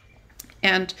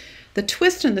 And the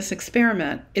twist in this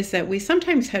experiment is that we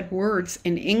sometimes had words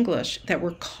in English that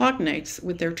were cognates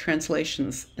with their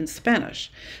translations in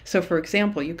Spanish. So for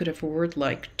example, you could have a word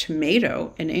like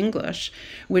tomato in English,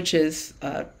 which is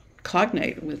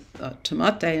cognate with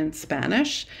tomate in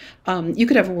Spanish. You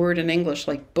could have a word in English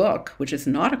like book, which is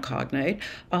not a cognate,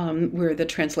 where the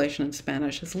translation in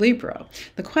Spanish is libro.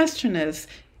 The question is,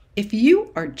 if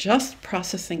you are just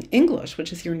processing English,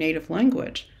 which is your native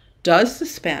language, does the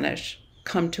Spanish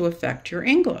come to affect your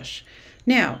English?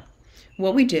 Now,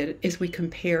 what we did is we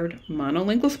compared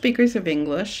monolingual speakers of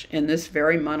English in this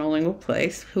very monolingual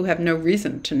place who have no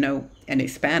reason to know any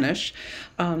Spanish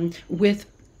with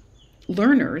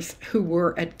learners who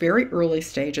were at very early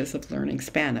stages of learning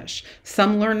Spanish.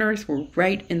 Some learners were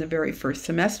right in the very first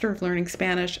semester of learning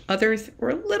Spanish. Others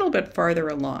were a little bit farther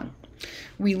along.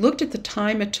 We looked at the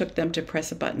time it took them to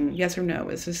press a button, yes or no,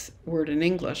 is this word in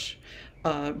English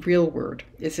real word?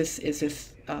 Is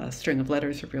this string of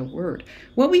letters a real word?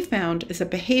 What we found is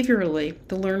that behaviorally,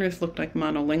 the learners looked like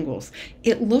monolinguals.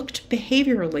 It looked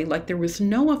behaviorally like there was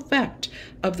no effect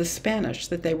of the Spanish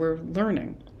that they were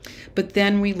learning. But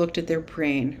then we looked at their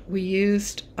brain. We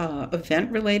used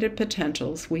event-related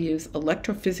potentials. We used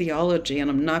electrophysiology, and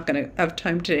I'm not going to have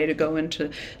time today to go into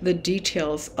the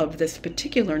details of this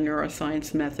particular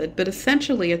neuroscience method, but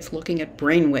essentially it's looking at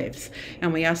brain waves.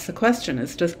 And we asked the question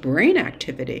is, does brain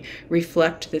activity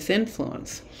reflect this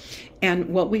influence? And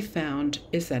what we found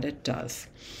is that it does.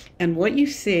 And what you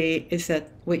see is that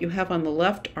what you have on the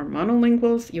left are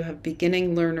monolinguals, you have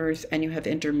beginning learners, and you have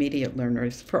intermediate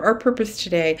learners. For our purpose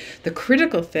today, the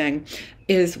critical thing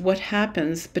is what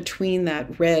happens between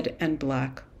that red and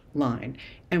black line.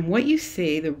 And what you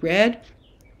see, the red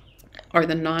are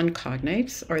the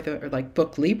non-cognates, or like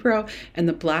book libro, and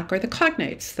the black are the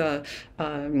cognates, the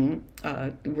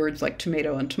words like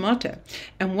tomato and tomate.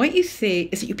 And what you see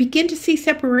is that you begin to see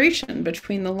separation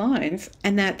between the lines,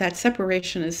 and that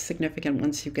separation is significant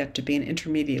once you get to be an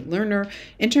intermediate learner.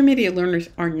 Intermediate learners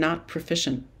are not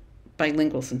proficient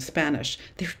bilinguals in Spanish.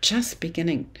 They're just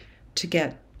beginning to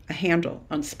get a handle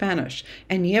on Spanish.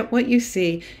 And yet what you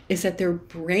see is that their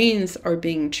brains are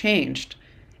being changed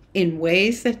in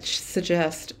ways that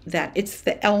suggest that it's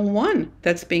the L1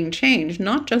 that's being changed,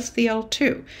 not just the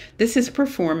L2. This is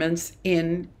performance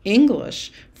in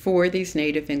English for these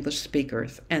native English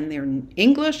speakers. And their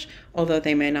English, although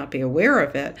they may not be aware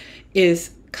of it,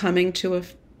 is coming to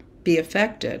be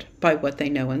affected by what they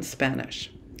know in Spanish.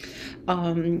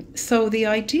 So the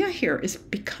idea here is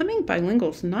becoming bilingual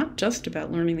is not just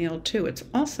about learning the L2, it's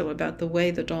also about the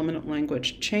way the dominant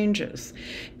language changes.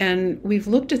 And we've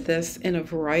looked at this in a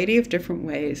variety of different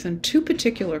ways in two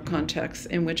particular contexts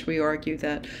in which we argue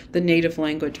that the native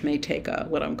language may take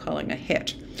what I'm calling a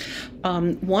hit.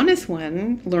 One is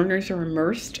when learners are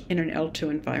immersed in an L2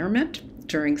 environment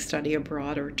during study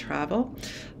abroad or travel.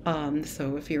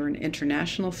 So if you're an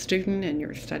international student and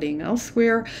you're studying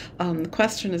elsewhere, the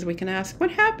question is we can ask, what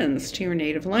happens to your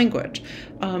native language?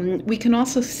 We can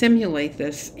also simulate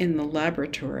this in the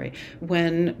laboratory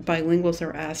when bilinguals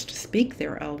are asked to speak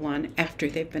their L1 after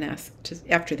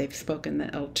they've spoken the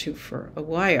L2 for a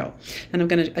while. And I'm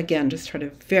going to, again, just try to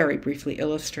very briefly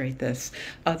illustrate this.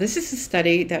 This is a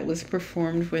study that was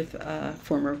performed with a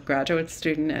former graduate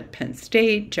student at Penn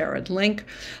State, Jared Link,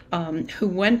 who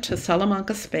went to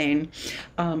Salamanca, Spain,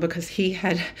 because he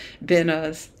had been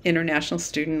an international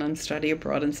student on study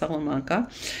abroad in Salamanca.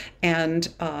 And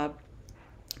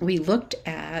we looked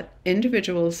at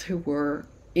individuals who were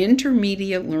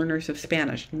intermediate learners of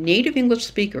Spanish, native English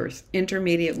speakers,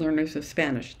 intermediate learners of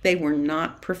Spanish. They were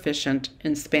not proficient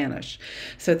in Spanish.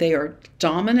 So they are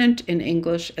dominant in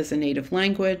English as a native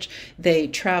language. They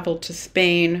traveled to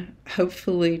Spain,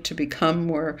 hopefully to become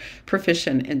more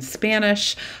proficient in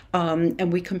Spanish.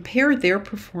 And we compared their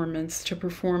performance to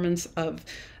performance of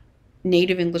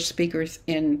native English speakers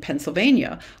in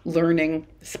Pennsylvania learning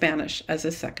Spanish as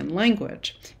a second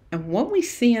language. And what we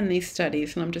see in these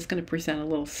studies, and I'm just going to present a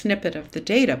little snippet of the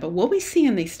data, but what we see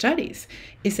in these studies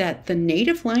is that the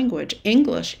native language,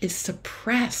 English, is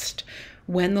suppressed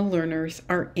when the learners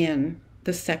are in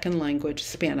the second language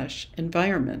Spanish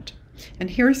environment.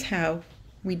 And here's how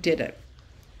we did it.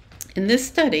 In this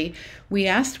study, we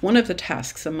asked one of the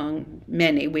tasks among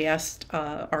many we asked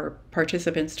our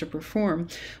participants to perform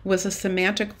was a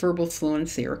semantic verbal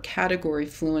fluency or category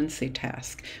fluency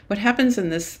task. What happens in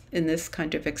this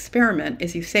kind of experiment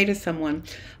is you say to someone,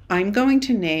 I'm going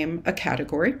to name a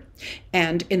category,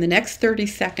 and in the next 30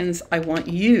 seconds, I want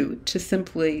you to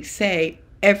simply say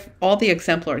all the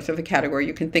exemplars of a category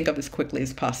you can think of as quickly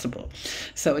as possible.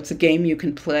 So it's a game you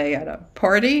can play at a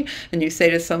party, and you say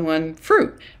to someone,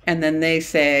 fruit, and then they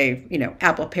say,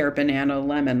 apple, pear, banana,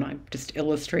 lemon. I've just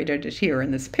illustrated it here in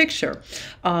this picture.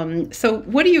 So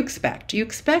what do you expect? You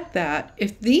expect that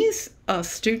if these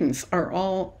students are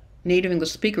all native English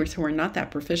speakers who are not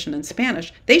that proficient in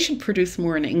Spanish, they should produce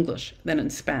more in English than in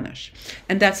Spanish.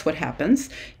 And that's what happens.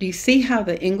 Do you see how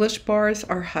the English bars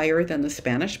are higher than the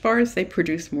Spanish bars? They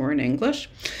produce more in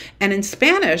English. And in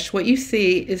Spanish, what you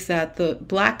see is that the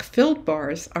black filled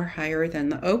bars are higher than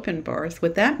the open bars.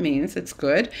 What that means, it's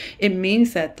good. It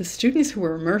means that the students who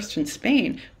were immersed in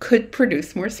Spain could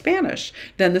produce more Spanish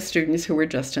than the students who were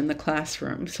just in the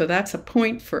classroom. So that's a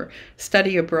point for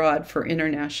study abroad for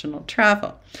international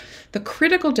travel. The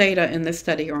critical data in this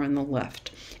study are on the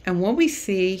left. And what we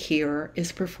see here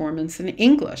is performance in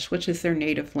English, which is their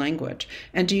native language.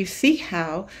 And do you see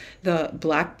how the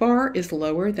black bar is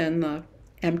lower than the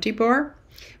empty bar?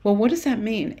 Well, what does that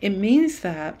mean? It means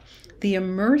that the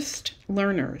immersed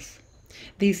learners,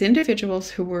 these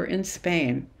individuals who were in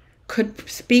Spain, could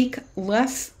speak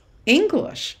less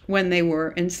English when they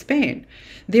were in Spain.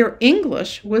 Their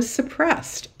English was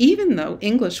suppressed, even though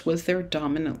English was their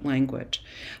dominant language.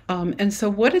 And so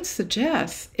what it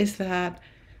suggests is that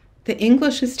the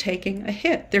English is taking a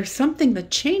hit. There's something that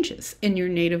changes in your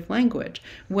native language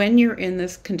when you're in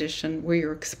this condition where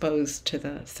you're exposed to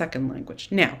the second language.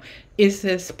 Now, is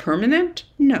this permanent?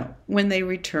 No. When they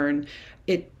return,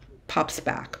 it pops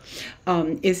back.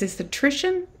 Is this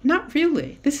attrition? Not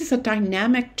really. This is a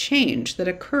dynamic change that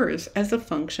occurs as a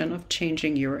function of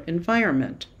changing your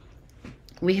environment.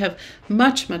 We have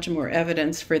much, much more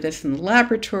evidence for this in the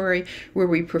laboratory, where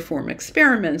we perform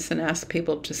experiments and ask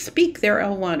people to speak their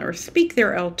L1 or speak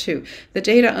their L2. The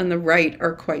data on the right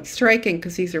are quite striking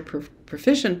because these are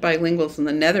proficient bilinguals in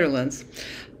the Netherlands.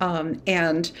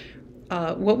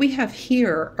 What we have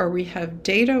here are we have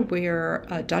data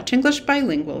where Dutch-English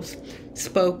bilinguals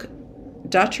spoke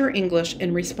Dutch or English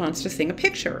in response to seeing a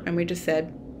picture. And we just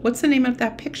said, what's the name of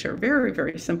that picture? Very,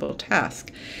 very simple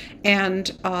task.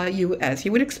 And as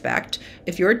you would expect,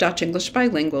 if you're a Dutch-English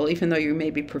bilingual, even though you may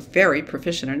be very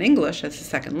proficient in English as a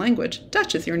second language,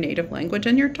 Dutch is your native language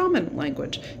and your dominant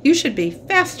language. You should be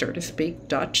faster to speak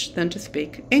Dutch than to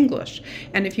speak English.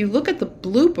 And if you look at the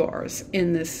blue bars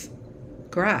in this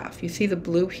graph, you see the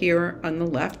blue here on the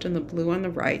left and the blue on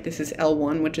the right. This is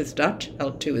L1, which is Dutch.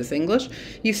 L2 is English.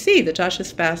 You see the Dutch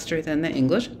is faster than the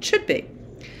English. It should be.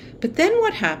 But then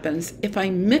what happens if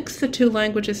I mix the two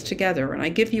languages together and I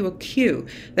give you a cue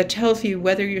that tells you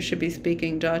whether you should be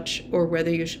speaking Dutch or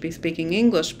whether you should be speaking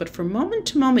English, but from moment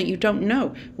to moment you don't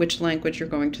know which language you're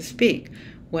going to speak?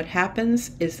 What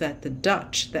happens is that the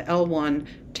Dutch, the L1,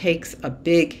 takes a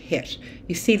big hit.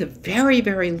 You see the very,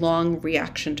 very long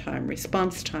reaction time,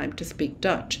 response time to speak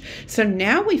Dutch. So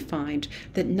now we find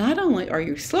that not only are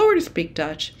you slower to speak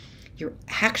Dutch, you're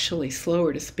actually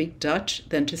slower to speak Dutch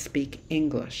than to speak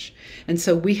English. And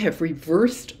so we have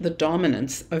reversed the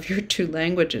dominance of your two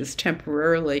languages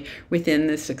temporarily within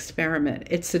this experiment.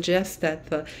 It suggests that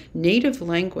the native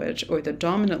language or the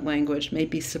dominant language may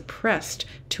be suppressed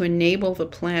to enable the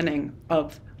planning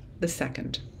of the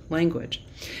second language.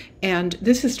 And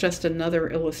this is just another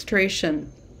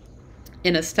illustration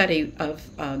in a study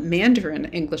of Mandarin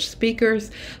English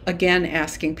speakers, again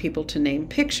asking people to name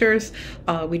pictures.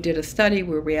 We did a study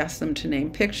where we asked them to name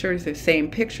pictures, the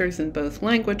same pictures in both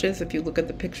languages. If you look at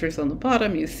the pictures on the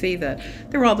bottom, you see that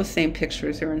they're all the same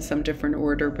pictures. They're in some different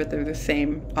order, but they're the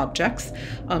same objects.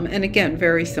 And again,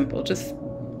 very simple, just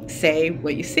say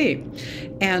what you see.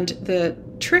 And the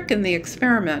trick in the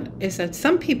experiment is that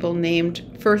some people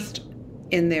named first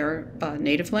in their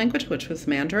native language, which was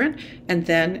Mandarin, and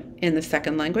then in the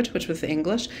second language, which was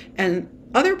English. And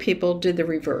other people did the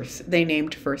reverse. They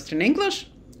named first in English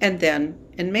and then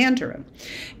in Mandarin.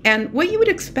 And what you would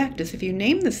expect is if you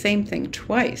name the same thing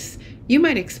twice, you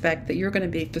might expect that you're going to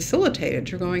be facilitated.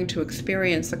 You're going to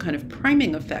experience a kind of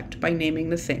priming effect by naming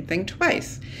the same thing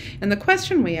twice. And the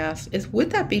question we asked is,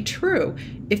 would that be true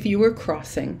if you were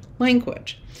crossing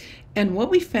language? And what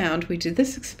we found, we did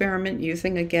this experiment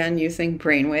using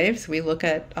brainwaves. We look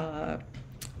at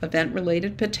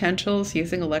event-related potentials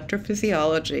using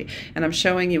electrophysiology. And I'm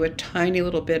showing you a tiny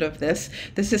little bit of this.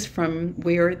 This is from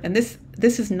and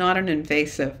this is not an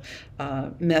invasive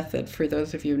method for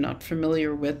those of you not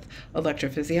familiar with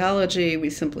electrophysiology. We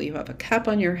simply have a cap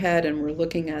on your head and we're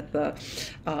looking at the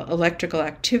electrical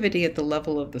activity at the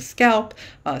level of the scalp.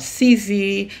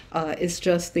 CZ is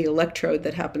just the electrode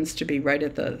that happens to be right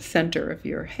at the center of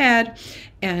your head.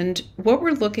 And what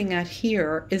we're looking at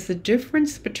here is the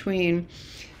difference between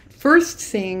first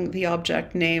seeing the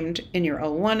object named in your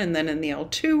L1 and then in the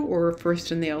L2, or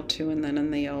first in the L2 and then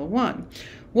in the L1.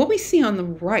 What we see on the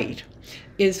right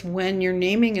is when you're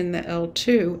naming in the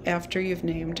L2 after you've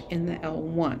named in the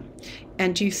L1.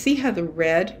 And you see how the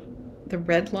red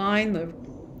line, the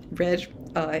red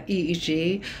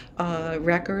EEG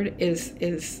record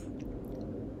is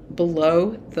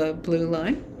below the blue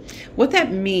line? What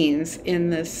that means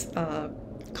in this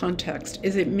context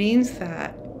is it means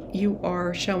that you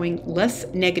are showing less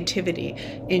negativity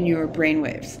in your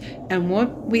brainwaves. And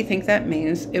what we think that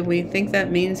means,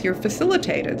 you're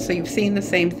facilitated. So you've seen the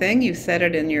same thing, you said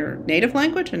it in your native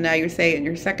language, and now you say it in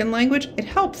your second language. It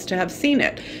helps to have seen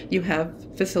it. You have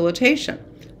facilitation.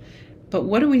 But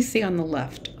what do we see on the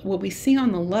left? What we see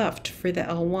on the left for the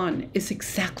L1 is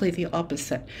exactly the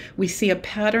opposite. We see a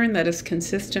pattern that is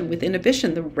consistent with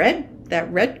inhibition.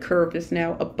 That red curve is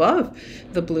now above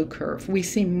the blue curve. We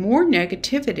see more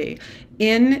negativity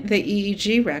in the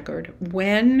EEG record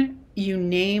when you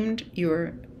named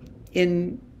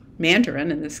in Mandarin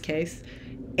in this case,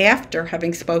 after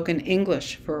having spoken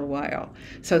English for a while.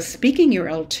 So speaking your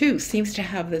L2 seems to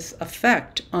have this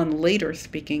effect on later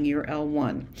speaking your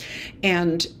L1.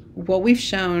 And what we've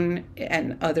shown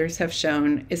and others have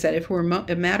shown is that if we're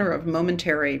a matter of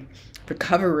momentary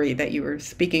recovery, that you were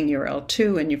speaking your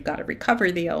L2 and you've got to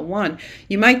recover the L1,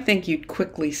 you might think you'd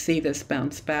quickly see this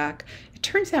bounce back. It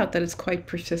turns out that it's quite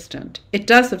persistent. It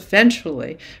does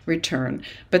eventually return,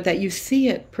 but that you see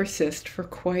it persist for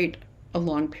quite a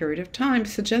long period of time,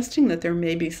 suggesting that there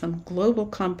may be some global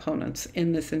components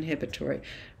in this inhibitory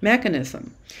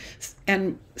mechanism.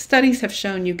 And studies have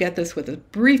shown you get this with a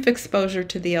brief exposure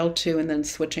to the L2 and then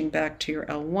switching back to your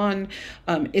L1.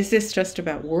 Is this just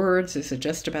about words? Is it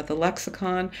just about the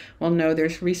lexicon? Well, no,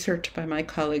 there's research by my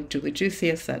colleague Julie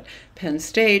Jusius at Penn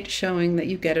State showing that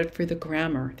you get it for the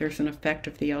grammar. There's an effect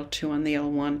of the L2 on the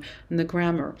L1 and the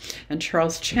grammar. And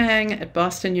Charles Chang at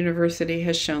Boston University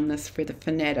has shown this for the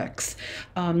phonetics.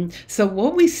 So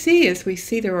what we see is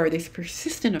there are these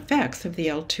persistent effects of the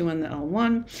L2 and the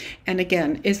L1. And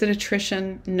again, is it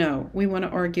attrition? No. We want to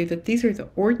argue that these are the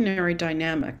ordinary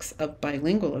dynamics of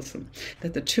bilingualism,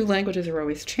 that the two languages are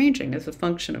always changing as a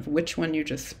function of which one you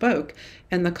just spoke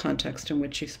and the context in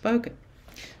which you spoke it.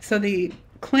 So the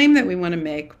claim that we want to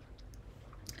make,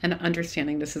 and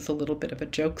understanding this is a little bit of a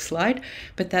joke slide,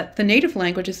 but that the native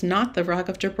language is not the Rock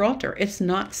of Gibraltar. It's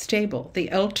not stable. The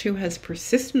L2 has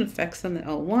persistent effects on the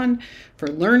L1 for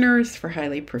learners, for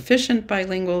highly proficient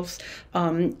bilinguals,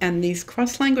 and these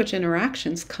cross-language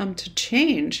interactions come to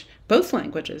change both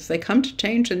languages. They come to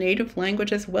change the native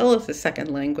language as well as the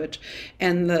second language,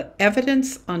 and the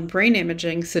evidence on brain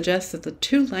imaging suggests that the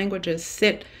two languages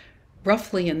sit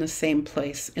roughly in the same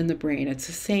place in the brain. It's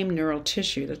the same neural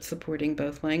tissue that's supporting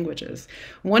both languages.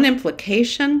 One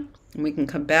implication, and we can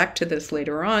come back to this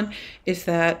later on, is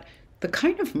that the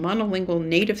kind of monolingual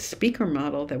native speaker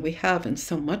model that we have in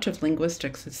so much of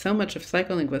linguistics and so much of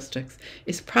psycholinguistics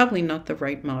is probably not the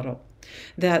right model.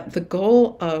 That the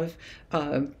goal of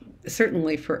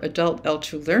certainly for adult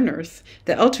L2 learners,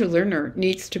 the L2 learner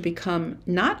needs to become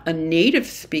not a native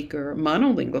speaker,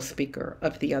 monolingual speaker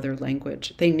of the other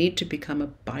language. They need to become a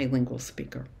bilingual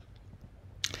speaker.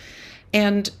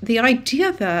 And the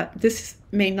idea that this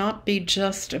may not be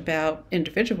just about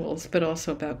individuals, but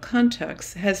also about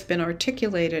context, has been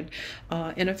articulated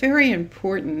in a very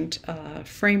important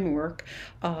framework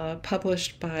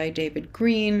published by David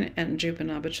Green and Jubin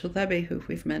Abicalebi, who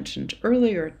we've mentioned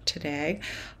earlier today,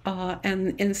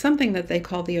 and in something that they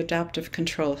call the adaptive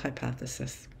control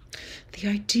hypothesis. The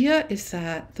idea is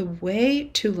that the way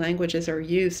two languages are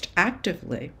used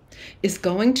actively is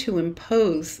going to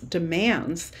impose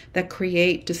demands that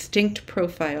create distinct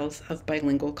profiles of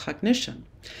bilingual cognition.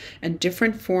 And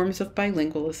different forms of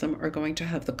bilingualism are going to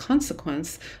have the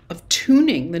consequence of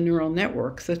tuning the neural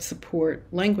networks that support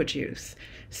language use.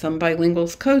 Some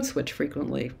bilinguals code switch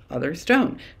frequently, others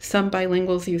don't. Some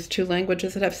bilinguals use two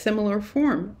languages that have similar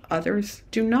form, others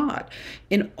do not.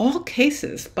 In all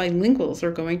cases, bilinguals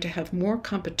are going to have more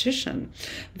competition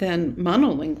than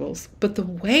monolinguals, but the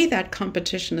way that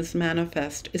competition is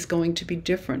manifest is going to be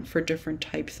different for different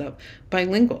types of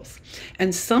bilinguals.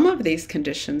 And some of these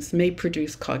conditions may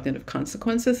produce cognitive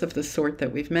consequences of the sort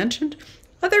that we've mentioned,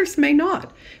 others may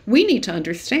not. We need to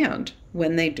understand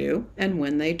when they do and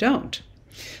when they don't.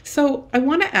 So I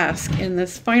want to ask, in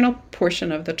this final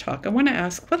portion of the talk, I want to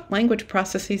ask what language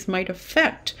processes might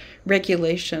affect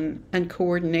regulation and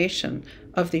coordination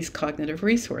of these cognitive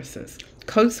resources.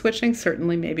 Code switching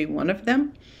certainly may be one of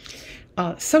them.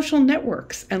 Social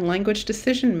networks and language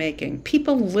decision-making.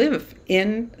 People live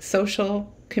in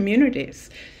social communities.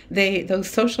 Those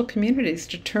social communities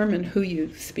determine who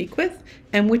you speak with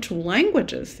and which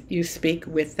languages you speak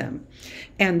with them.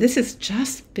 And this has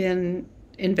just been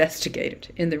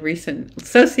investigated in the recent,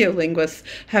 sociolinguists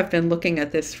have been looking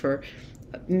at this for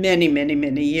many, many,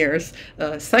 many years.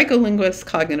 Psycholinguists,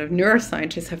 cognitive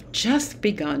neuroscientists have just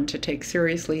begun to take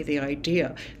seriously the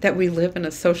idea that we live in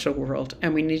a social world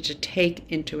and we need to take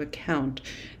into account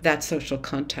that social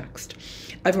context.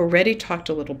 I've already talked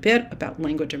a little bit about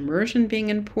language immersion being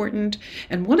important,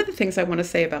 and one of the things I want to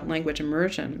say about language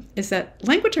immersion is that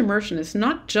language immersion is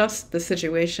not just the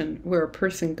situation where a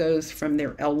person goes from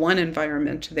their L1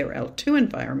 environment to their L2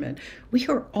 environment. We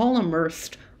are all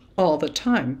immersed all the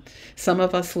time. Some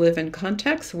of us live in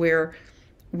contexts where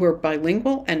we're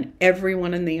bilingual and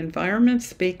everyone in the environment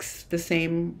speaks the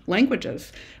same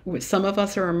languages. Some of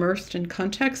us are immersed in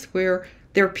contexts where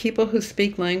there are people who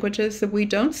speak languages that we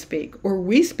don't speak, or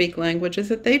we speak languages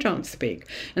that they don't speak.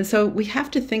 And so we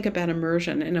have to think about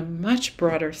immersion in a much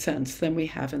broader sense than we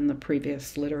have in the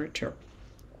previous literature.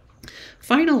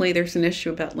 Finally, there's an issue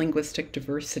about linguistic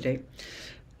diversity.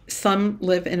 Some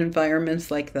live in environments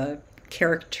like the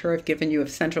caricature I've given you of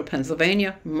central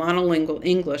Pennsylvania, monolingual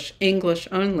English, English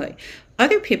only.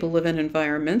 Other people live in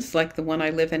environments like the one I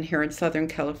live in here in Southern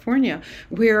California,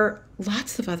 where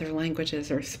lots of other languages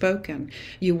are spoken.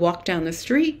 You walk down the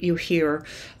street, you hear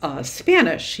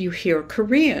Spanish, you hear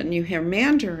Korean, you hear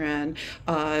Mandarin,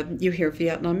 you hear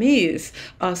Vietnamese.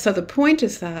 So the point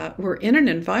is that we're in an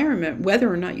environment,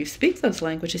 whether or not you speak those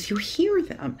languages, you hear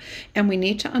them. And we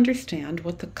need to understand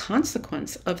what the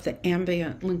consequence of the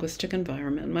ambient linguistic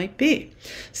environment might be.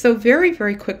 So very,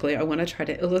 very quickly, I want to try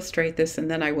to illustrate this,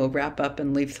 and then I will wrap up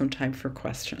and leave some time for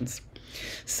questions.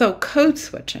 So code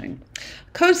switching.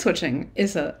 Code switching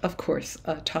is, of course,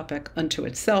 a topic unto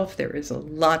itself. There is a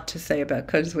lot to say about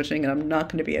code switching, and I'm not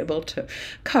going to be able to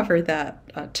cover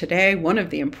that today. One of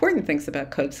the important things about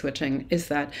code switching is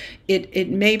that it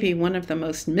may be one of the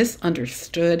most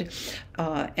misunderstood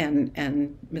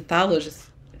and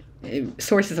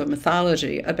sources of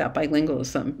mythology about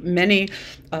bilingualism. Many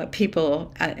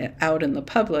people out in the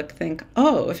public think,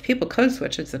 oh, if people code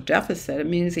switch, it's a deficit. It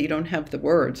means that you don't have the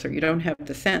words, or you don't have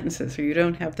the sentences, or you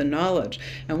don't have the knowledge.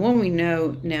 And what we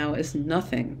know now is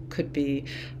nothing could be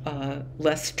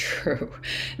less true,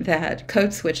 that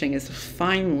code switching is a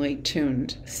finely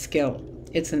tuned skill.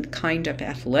 It's a kind of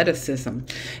athleticism.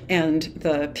 And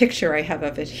the picture I have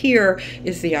of it here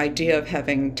is the idea of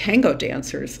having tango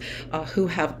dancers who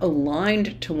have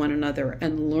aligned to one another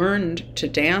and learned to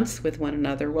dance with one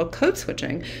another. Well, code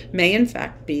switching may in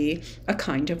fact be a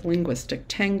kind of linguistic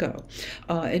tango.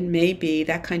 It may be,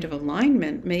 that kind of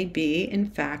alignment may be in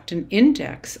fact an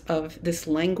index of this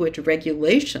language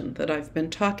regulation that I've been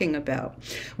talking about.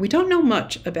 We don't know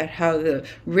much about how the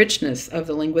richness of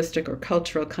the linguistic or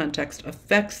cultural context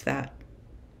affects that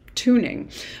tuning,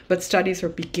 but studies are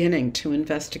beginning to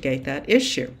investigate that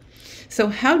issue. So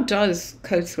how does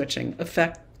code switching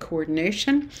affect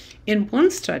coordination? In one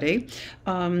study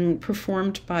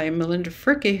performed by Melinda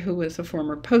Fricke, who was a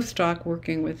former postdoc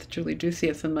working with Julie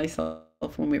Ducius and myself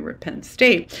when we were at Penn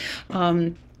State,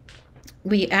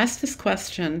 we asked this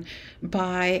question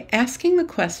by asking the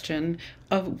question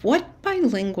of what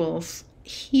bilinguals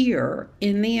hear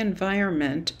in the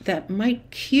environment that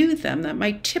might cue them, that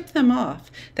might tip them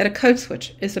off that a code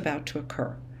switch is about to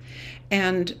occur.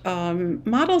 And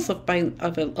models of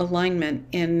alignment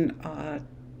in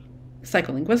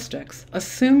psycholinguistics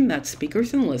assume that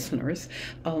speakers and listeners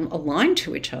align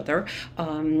to each other,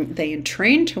 they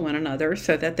entrain to one another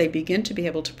so that they begin to be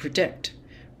able to predict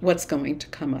what's going to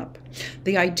come up.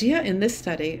 The idea in this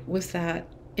study was that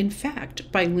in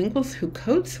fact, bilinguals who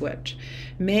code switch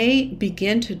may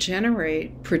begin to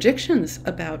generate predictions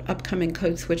about upcoming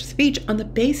code switch speech on the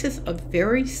basis of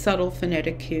very subtle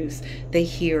phonetic cues they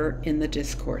hear in the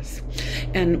discourse.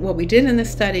 And what we did in this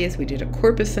study is we did a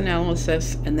corpus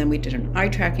analysis, and then we did an eye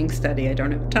tracking study. I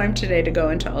don't have time today to go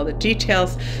into all the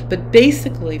details, but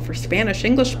basically for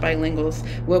Spanish-English bilinguals,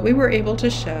 what we were able to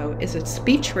show is that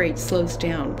speech rate slows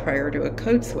down prior to a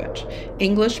code switch.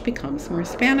 English becomes more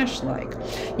Spanish-like.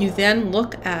 You then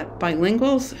look at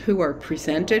bilinguals who are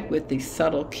presented with these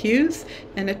subtle cues,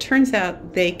 and it turns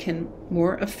out they can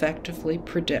more effectively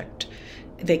predict.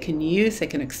 They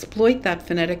can exploit that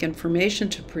phonetic information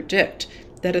to predict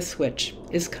that a switch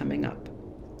is coming up.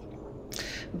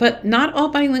 But not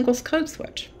all bilinguals code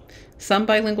switch. Some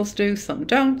bilinguals do, some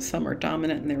don't. Some are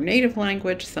dominant in their native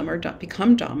language, some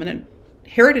become dominant.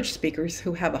 Heritage speakers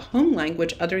who have a home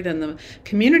language other than the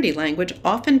community language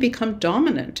often become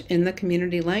dominant in the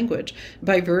community language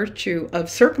by virtue of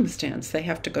circumstance. They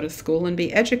have to go to school and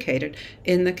be educated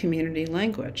in the community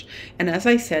language. And as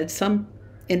I said, some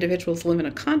individuals live in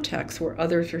a context where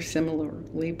others are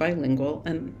similarly bilingual,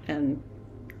 and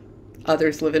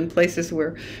others live in places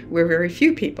where very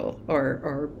few people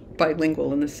are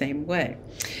bilingual in the same way.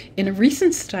 In a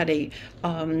recent study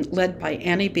led by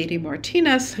Annie Beatty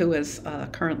Martinez, who is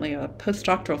currently a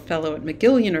postdoctoral fellow at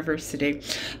McGill University,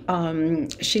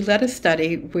 she led a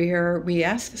study where we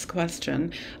asked this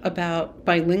question about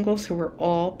bilinguals who were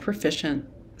all proficient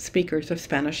speakers of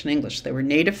Spanish and English. They were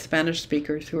native Spanish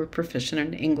speakers who were proficient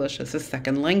in English as a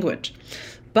second language.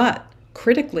 But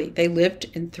critically, they lived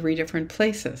in 3 different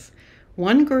places.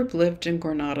 One group lived in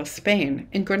Granada, Spain.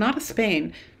 In Granada,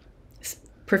 Spain,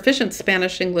 proficient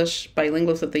Spanish-English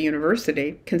bilinguals at the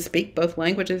university can speak both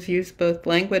languages, use both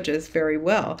languages very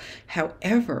well.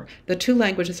 However, the 2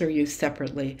 languages are used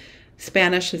separately.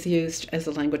 Spanish is used as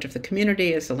the language of the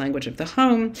community, as the language of the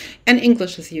home, and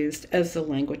English is used as the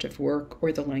language of work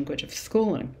or the language of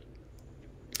schooling.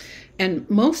 And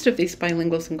most of these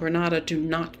bilinguals in Granada do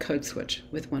not code switch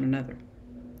with one another.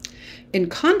 In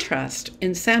contrast,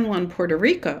 in San Juan, Puerto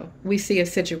Rico, we see a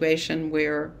situation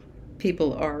where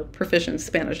people are proficient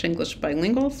Spanish, English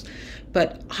bilinguals,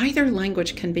 but either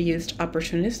language can be used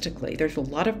opportunistically. There's a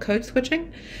lot of code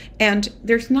switching, and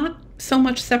there's not so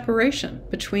much separation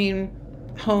between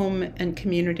home and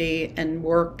community and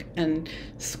work and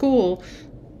school.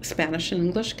 Spanish and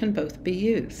English can both be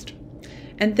used.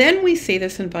 And then we see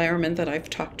this environment that I've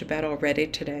talked about already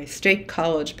today, State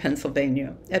College,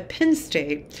 Pennsylvania. At Penn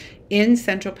State, in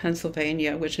central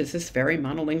Pennsylvania, which is this very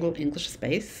monolingual English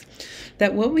space,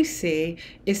 that what we see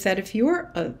is that if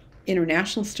you're an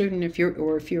international student, if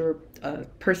you're a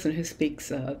person who speaks,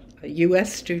 a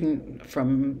U.S. student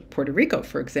from Puerto Rico,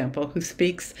 for example, who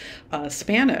speaks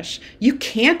Spanish, you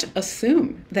can't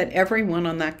assume that everyone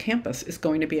on that campus is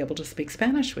going to be able to speak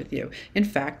Spanish with you. In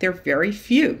fact, there are very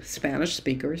few Spanish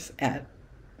speakers at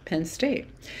Penn State.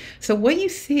 So what you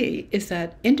see is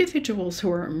that individuals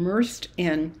who are immersed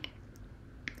in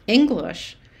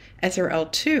English as their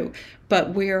L2,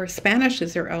 but where Spanish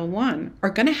is their L1,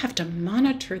 are going to have to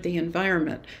monitor the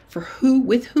environment for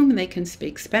with whom they can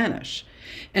speak Spanish.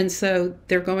 And so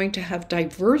they're going to have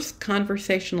diverse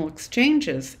conversational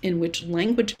exchanges in which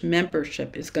language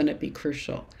membership is going to be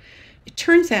crucial. It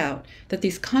turns out that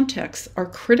these contexts are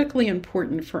critically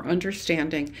important for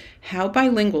understanding how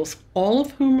bilinguals, all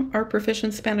of whom are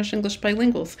proficient Spanish-English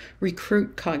bilinguals,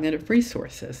 recruit cognitive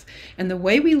resources. And the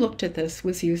way we looked at this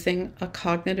was using a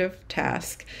cognitive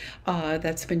task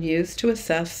that's been used to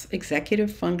assess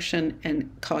executive function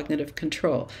and cognitive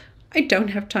control. I don't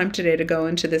have time today to go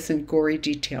into this in gory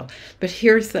detail, but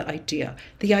here's the idea.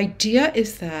 The idea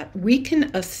is that we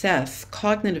can assess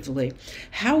cognitively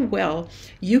how well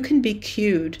you can be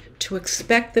cued to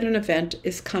expect that an event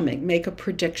is coming, make a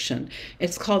prediction.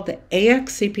 It's called the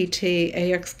AX-CPT,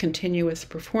 AX Continuous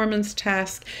Performance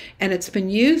Task, and it's been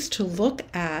used to look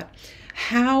at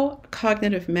how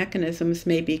cognitive mechanisms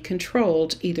may be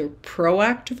controlled either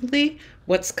proactively,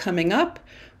 what's coming up,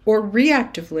 or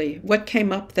reactively, what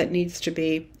came up that needs to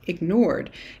be ignored.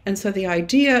 And so the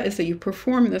idea is that you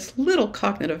perform this little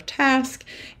cognitive task,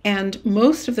 and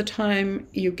most of the time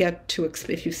you get to,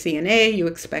 if you see an A, you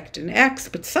expect an X,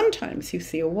 but sometimes you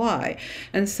see a Y.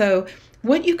 And so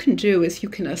what you can do is you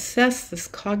can assess this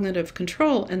cognitive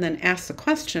control and then ask the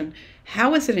question,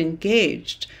 how is it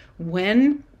engaged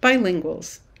when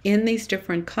bilinguals in these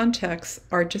different contexts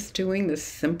are just doing this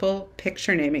simple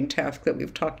picture naming task that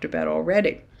we've talked about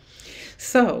already?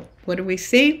 So what do we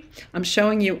see? I'm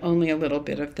showing you only a little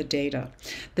bit of the data.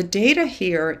 The data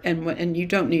here, and you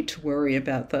don't need to worry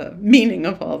about the meaning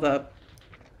of all the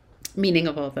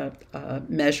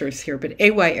measures here, but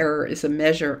AY error is a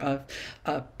measure of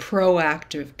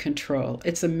proactive control.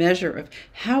 It's a measure of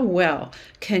how well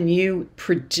can you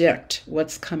predict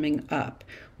what's coming up.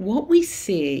 What we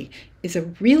see is a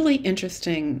really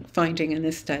interesting finding in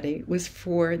this study was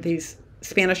for these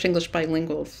Spanish-English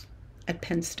bilinguals at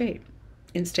Penn State,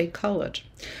 in State College,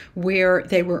 where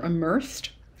they were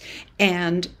immersed,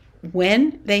 and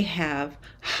when they have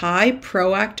high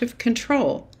proactive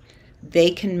control, they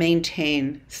can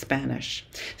maintain Spanish.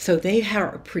 So they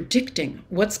are predicting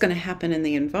what's going to happen in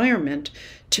the environment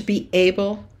to be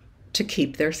able to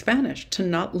keep their Spanish, to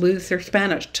not lose their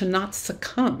Spanish, to not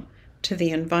succumb to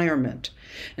the environment.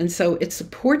 And so it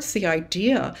supports the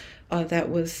idea that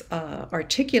was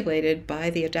articulated by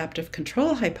the adaptive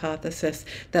control hypothesis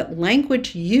that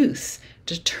language use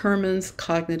determines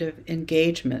cognitive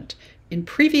engagement. In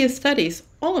previous studies,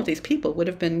 all of these people would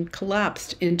have been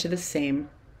collapsed into the same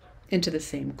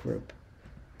group.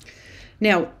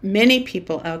 Now, many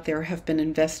people out there have been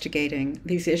investigating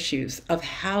these issues of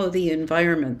how the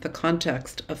environment, the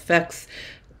context, affects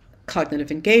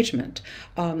cognitive engagement.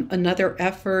 Another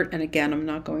effort, and again, I'm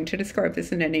not going to describe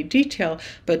this in any detail,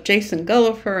 but Jason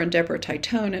Gulliver and Deborah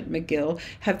Titone at McGill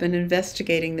have been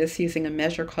investigating this using a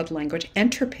measure called language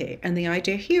entropy. And the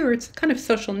idea here, it's a kind of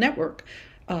social network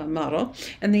model.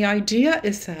 And the idea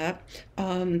is that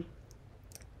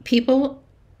people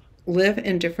live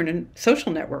in different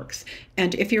social networks.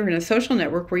 And if you're in a social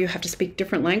network where you have to speak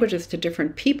different languages to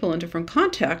different people in different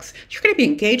contexts, you're going to be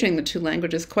engaging the two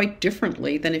languages quite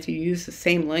differently than if you use the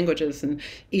same languages in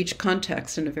each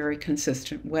context in a very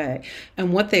consistent way.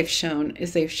 And what they've shown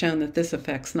is they've shown that this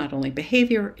affects not only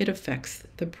behavior, it affects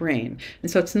the brain.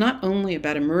 And so it's not only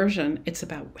about immersion, it's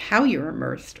about how you're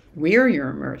immersed, where you're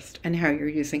immersed, and how you're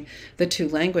using the two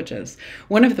languages.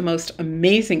 One of the most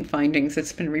amazing findings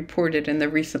that's been reported in the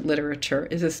recent literature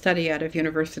is a study out of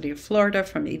University of Florida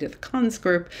from Edith Kahn's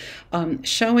group,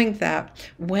 showing that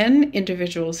when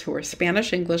individuals who are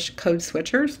Spanish-English code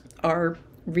switchers are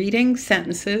reading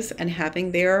sentences and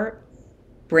having their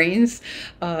brains,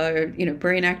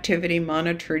 brain activity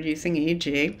monitored using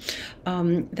EEG,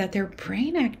 that their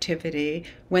brain activity,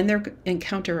 when they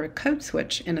encounter a code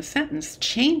switch in a sentence,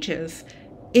 changes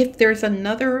if there's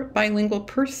another bilingual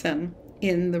person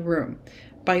in the room.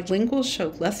 Bilinguals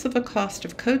show less of a cost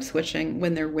of code switching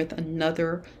when they're with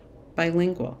another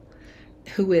bilingual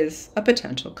who is a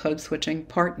potential code switching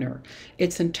partner.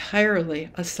 It's entirely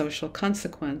a social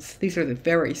consequence. These are the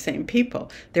very same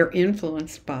people. They're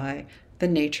influenced by the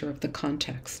nature of the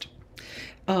context.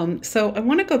 So I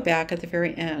want to go back at the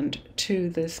very end to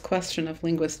this question of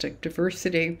linguistic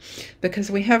diversity,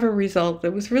 because we have a result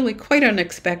that was really quite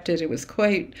unexpected. It was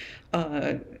quite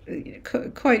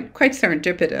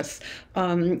serendipitous.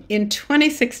 In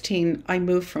 2016, I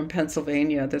moved from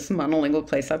Pennsylvania, this monolingual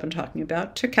place I've been talking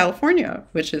about, to California,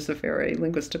 which is a very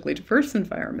linguistically diverse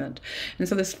environment. And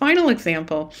so this final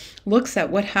example looks at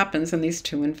what happens in these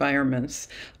two environments,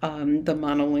 the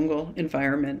monolingual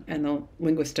environment and the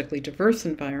linguistically diverse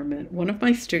environment. One of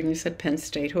my students at Penn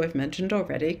State, who I've mentioned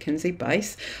already, Kinsey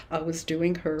Bice, was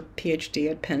doing her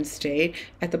PhD at Penn State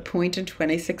at the point in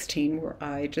 2016 where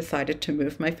I decided to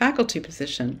move my faculty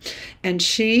position. And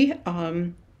she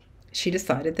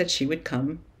decided that she would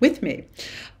come with me.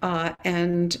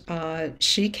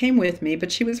 She came with me,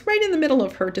 but she was right in the middle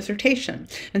of her dissertation.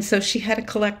 And so she had to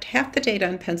collect half the data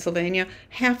in Pennsylvania,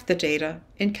 half the data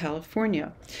in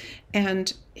California.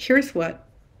 And here's what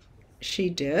she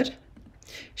did.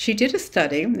 She did a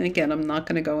study, and again, I'm not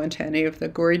going to go into any of the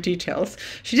gory details.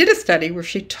 She did a study where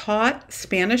she taught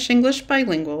Spanish-English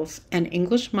bilinguals and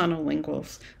English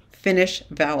monolinguals Finnish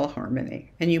vowel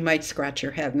harmony. And you might scratch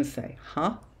your head and say,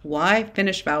 huh? Why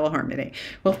Finnish vowel harmony?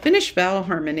 Well, Finnish vowel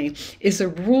harmony is a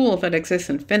rule that exists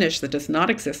in Finnish that does not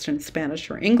exist in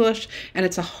Spanish or English, and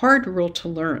it's a hard rule to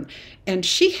learn. And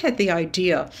she had the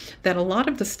idea that a lot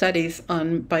of the studies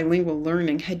on bilingual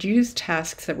learning had used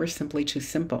tasks that were simply too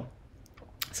simple.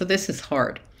 So this is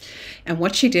hard. And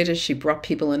what she did is she brought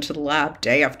people into the lab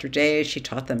day after day. She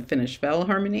taught them Finnish vowel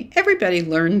harmony. Everybody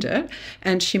learned it,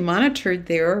 and she monitored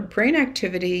their brain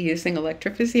activity using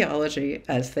electrophysiology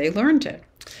as they learned it.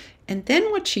 And then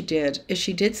what she did is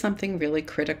she did something really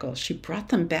critical. She brought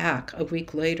them back a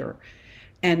week later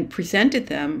and presented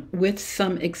them with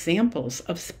some examples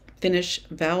of Finnish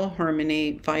vowel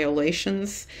harmony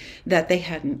violations that they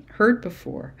hadn't heard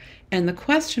before. And the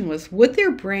question was, would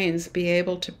their brains be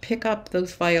able to pick up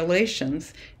those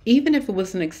violations, even if it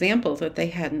was an example that they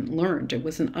hadn't learned? It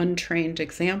was an untrained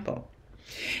example.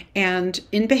 And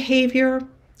in behavior,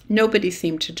 nobody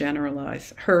seemed to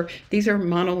generalize. These are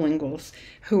monolinguals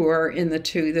who are in the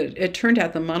two. It turned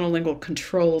out the monolingual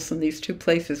controls in these two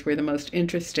places were the most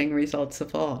interesting results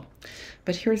of all.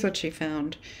 But here's what she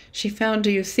found. She found, do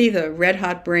you see the red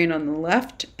hot brain on the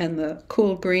left and the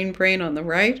cool green brain on the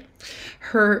right?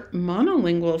 Her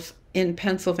monolinguals in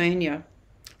Pennsylvania,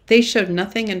 they showed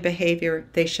nothing in behavior,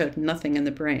 they showed nothing in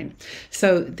the brain.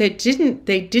 So they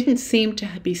didn't seem to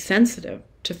be sensitive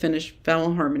to Finnish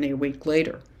vowel harmony a week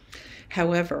later.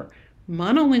 However,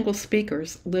 monolingual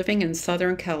speakers living in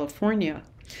Southern California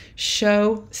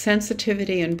show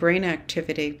sensitivity and brain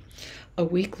activity a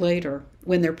week later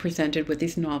when they're presented with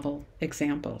these novel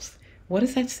examples. What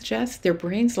does that suggest? Their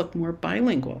brains look more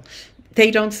bilingual.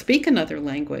 They don't speak another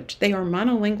language. They are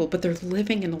monolingual, but they're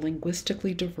living in a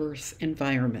linguistically diverse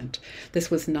environment.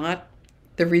 This was not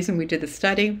the reason we did the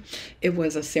study. It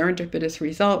was a serendipitous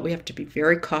result. We have to be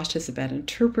very cautious about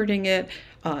interpreting it.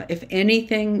 If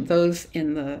anything, those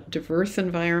in the diverse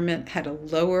environment had a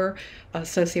lower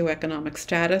socioeconomic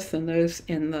status than those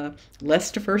in the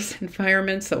less diverse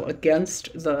environment, so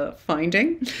against the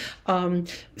finding.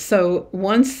 So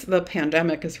once the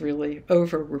pandemic is really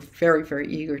over, we're very,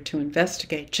 very eager to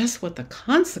investigate just what the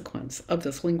consequence of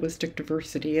this linguistic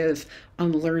diversity is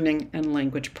on learning and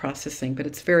language processing. But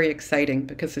it's very exciting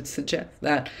because it suggests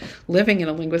that living in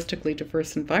a linguistically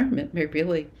diverse environment may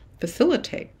really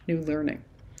facilitate new learning.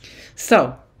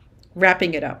 So,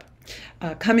 wrapping it up,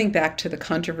 coming back to the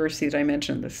controversy that I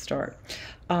mentioned at the start,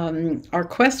 our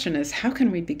question is, how can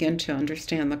we begin to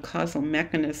understand the causal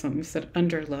mechanisms that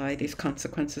underlie these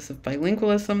consequences of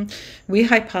bilingualism? We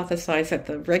hypothesize that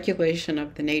the regulation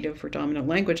of the native or dominant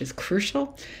language is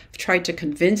crucial. I've tried to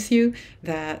convince you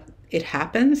that it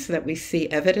happens, that we see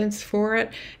evidence for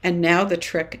it, and now the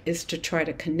trick is to try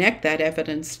to connect that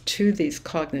evidence to these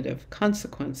cognitive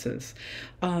consequences.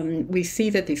 We see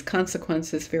that these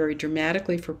consequences vary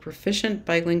dramatically for proficient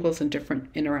bilinguals in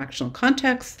different interactional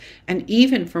contexts, and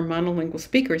even for monolingual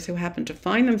speakers who happen to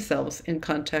find themselves in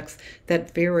contexts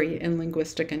that vary in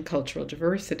linguistic and cultural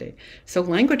diversity. So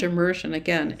language immersion,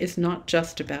 again, is not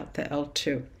just about the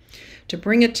L2. To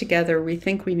bring it together, we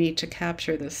think we need to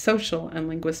capture the social and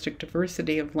linguistic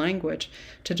diversity of language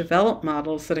to develop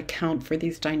models that account for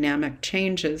these dynamic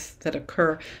changes that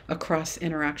occur across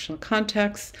interactional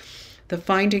contexts. The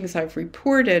findings I've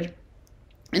reported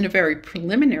in a very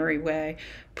preliminary way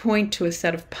point to a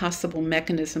set of possible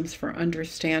mechanisms for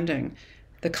understanding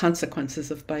the consequences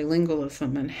of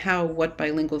bilingualism and how what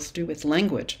bilinguals do with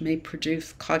language may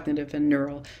produce cognitive and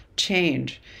neural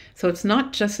change. So it's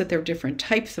not just that there are different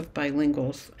types of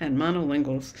bilinguals and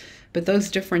monolinguals, but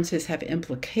those differences have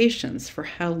implications for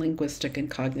how linguistic and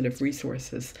cognitive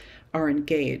resources are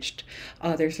engaged.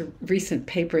 There's a recent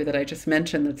paper that I just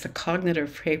mentioned that's a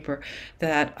cognitive paper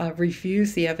that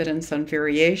reviews the evidence on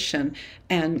variation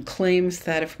and claims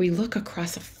that if we look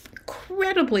across a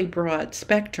incredibly broad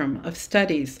spectrum of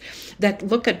studies that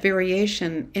look at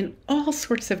variation in all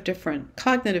sorts of different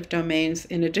cognitive domains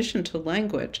in addition to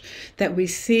language, that we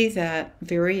see that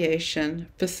variation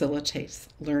facilitates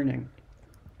learning.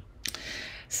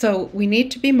 So we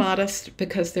need to be modest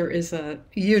because there is a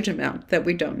huge amount that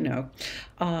we don't know.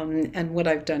 And what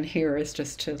I've done here is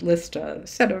just to list a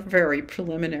set of very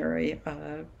preliminary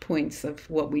points of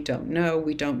what we don't know.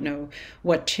 We don't know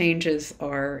what changes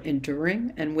are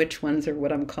enduring and which ones are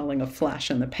what I'm calling a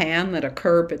flash in the pan that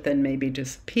occur but then maybe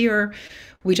disappear.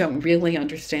 We don't really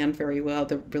understand very well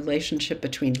the relationship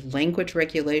between language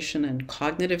regulation and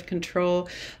cognitive control.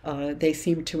 They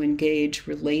seem to engage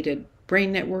related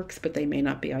brain networks, but they may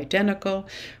not be identical.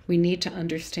 We need to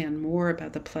understand more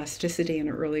about the plasticity in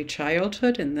early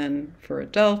childhood and then for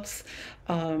adults.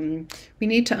 We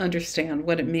need to understand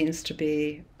what it means to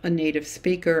be a native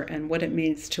speaker and what it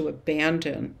means to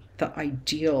abandon the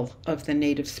ideal of the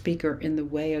native speaker in the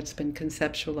way it's been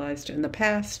conceptualized in the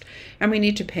past. And we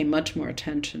need to pay much more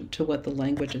attention to what the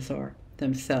languages are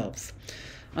themselves.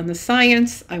 On the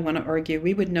science, I want to argue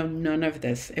we would know none of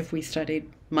this if we studied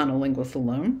monolinguals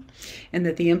alone, and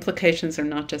that the implications are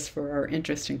not just for our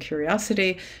interest and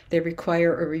curiosity, they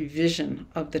require a revision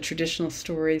of the traditional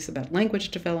stories about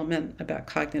language development, about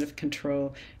cognitive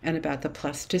control, and about the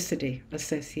plasticity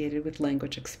associated with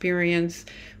language experience.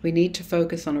 We need to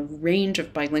focus on a range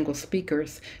of bilingual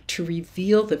speakers to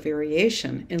reveal the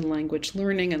variation in language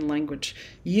learning and language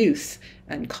use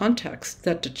and context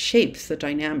that shapes the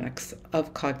dynamics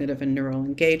of cognitive and neural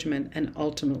engagement and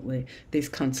ultimately these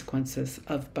consequences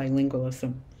of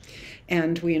bilingualism.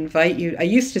 And we invite you, I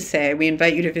used to say, we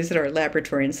invite you to visit our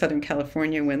laboratory in Southern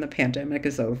California when the pandemic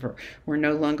is over. We're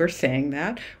no longer saying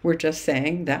that. We're just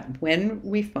saying that when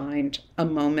we find a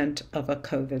moment of a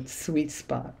COVID sweet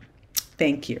spot.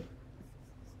 Thank you.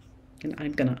 And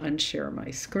I'm going to unshare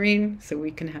my screen so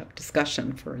we can have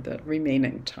discussion for the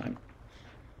remaining time.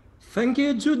 Thank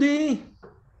you, Judy.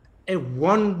 A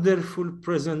wonderful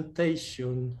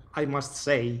presentation, I must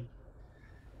say.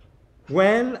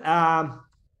 Well,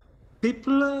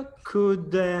 people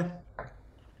could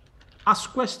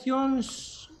ask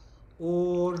questions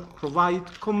or provide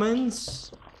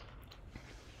comments.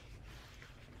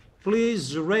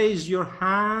 Please raise your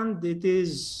hand. It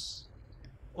is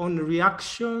on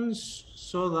reactions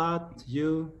so that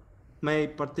you may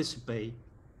participate.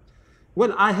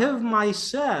 Well, I have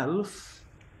myself,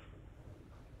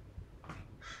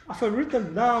 I've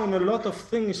written down a lot of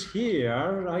things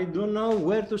here. I don't know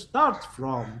where to start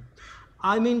from.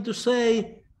 I mean to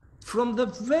say, from the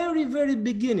very, very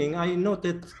beginning, I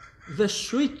noted the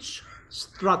switch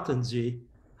strategy.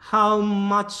 How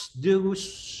much do we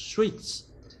switch?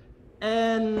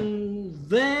 And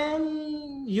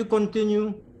then you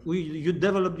continue, you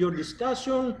develop your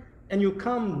discussion, and you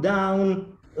come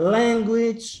down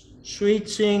language,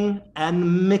 switching,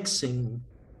 and mixing.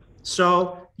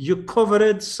 So you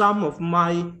covered some of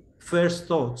my first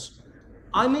thoughts.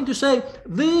 I mean to say,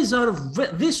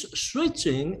 this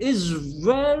switching is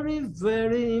very,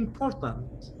 very important.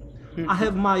 I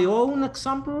have my own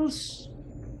examples,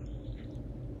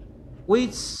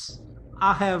 which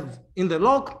I have in the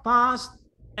long past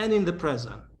and in the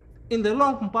present. In the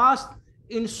long past,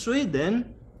 in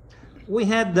Sweden, we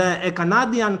had a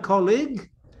Canadian colleague,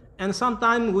 and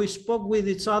sometimes we spoke with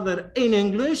each other in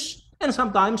English and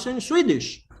sometimes in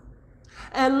Swedish.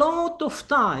 A lot of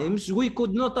times we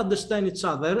could not understand each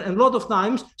other, and a lot of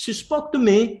times she spoke to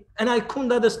me and I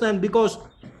couldn't understand because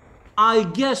I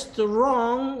guessed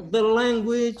wrong the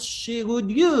language she would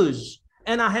use,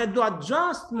 and I had to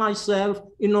adjust myself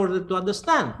in order to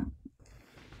understand.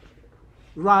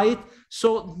 Right?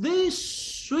 So this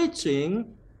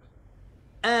switching,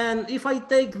 and if I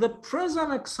take the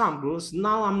present examples,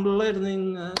 now I'm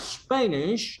learning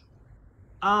Spanish.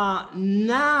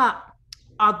 Now,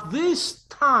 at this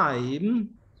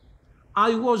time,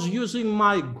 I was using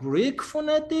my Greek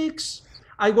phonetics.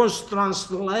 I was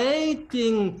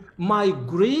translating my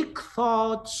Greek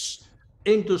thoughts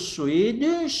into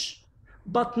Swedish,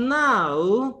 but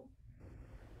now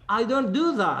I don't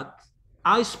do that.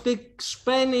 I speak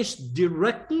Spanish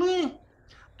directly,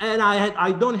 and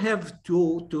I don't have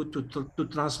to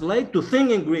translate, to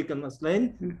think in Greek and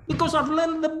translate, because I've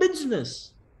learned the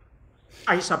business,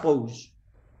 I suppose.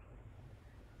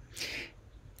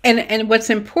 And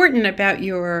what's important about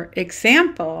your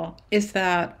example is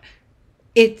that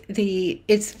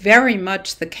it's very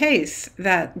much the case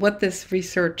that what this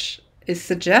research is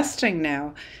suggesting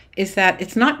now is that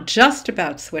it's not just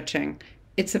about switching,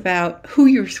 it's about who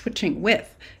you're switching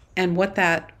with and what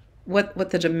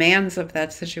the demands of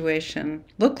that situation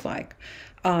look like.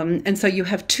 And so you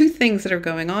have two things that are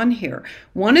going on here.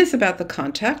 One is about the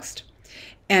context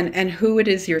and who it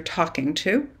is you're talking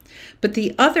to. But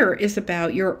the other is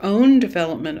about your own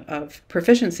development of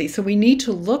proficiency. So we need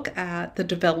to look at the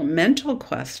developmental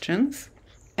questions,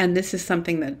 and this is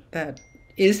something that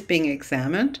is being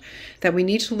examined, that we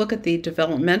need to look at the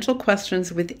developmental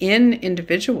questions within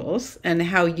individuals and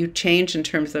how you change in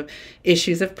terms of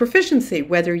issues of proficiency,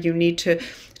 whether you need to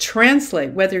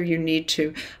translate, whether you need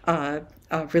to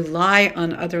rely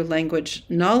on other language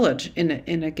knowledge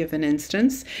in a given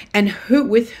instance, and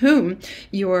with whom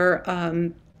you're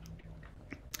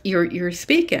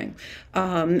speaking,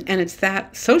 and it's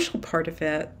that social part of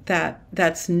it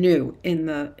that's new in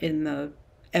the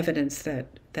evidence that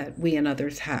we and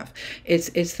others have.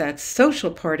 It's that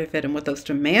social part of it and what those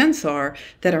demands are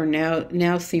that are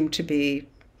now seem to be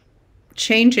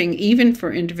changing, even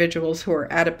for individuals who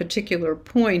are at a particular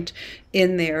point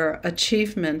in their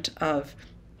achievement of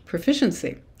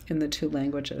proficiency in the two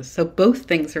languages. So both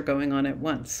things are going on at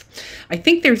once. I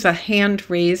think there's a hand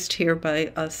raised here by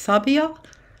Sabia.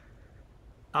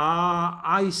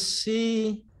 I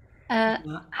see.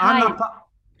 Hi.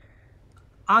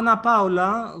 Anna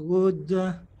Paula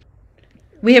would.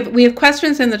 We have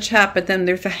questions in the chat, but then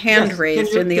there's a hand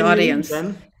raised in the audience.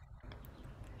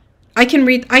 I can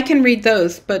read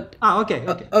those, but okay.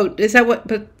 Oh, is that what?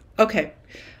 But okay,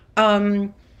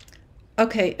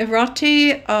 okay.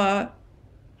 Irati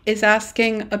is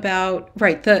asking about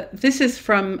this is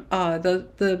from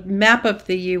the map of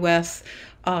the U.S.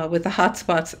 With the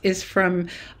hotspots is from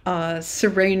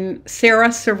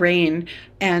Sarah Serene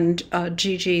and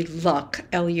Gigi Luck,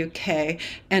 L-U-K,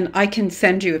 and I can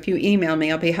send you, if you email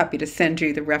me, I'll be happy to send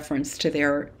you the reference to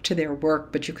their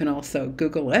work, but you can also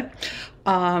Google it.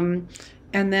 And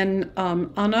then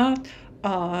Anna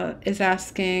is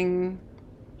asking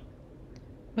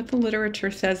what the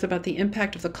literature says about the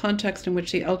impact of the context in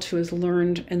which the L2 is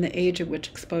learned and the age at which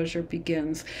exposure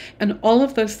begins. And all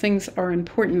of those things are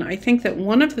important. I think that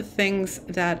one of the things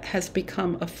that has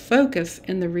become a focus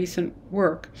in the recent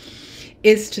work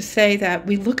is to say that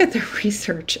we look at the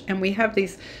research and we have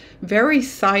these very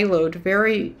siloed,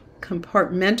 very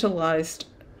compartmentalized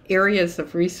areas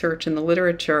of research in the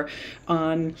literature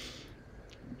on,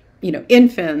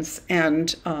 infants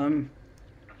and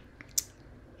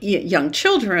young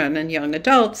children and young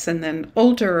adults and then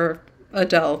older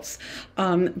adults,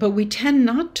 but we tend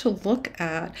not to look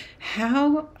at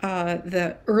how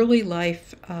the early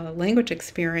life language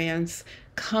experience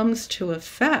comes to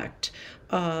affect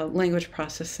language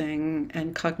processing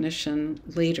and cognition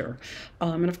later.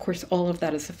 And of course, all of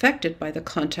that is affected by the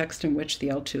context in which the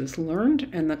L2 is learned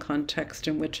and the context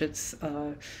in which it's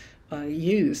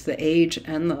used, the age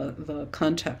and the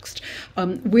context.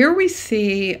 Where we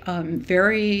see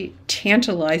very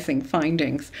tantalizing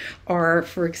findings are,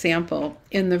 for example,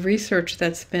 in the research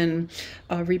that's been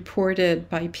reported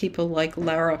by people like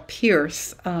Lara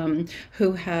Pierce,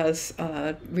 who has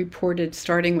reported,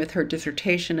 starting with her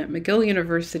dissertation at McGill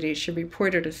University, she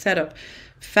reported a set of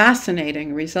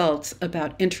fascinating results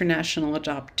about international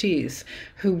adoptees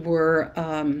who were,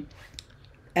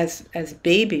 as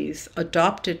babies,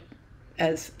 adopted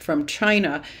from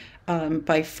China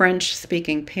by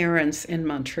French-speaking parents in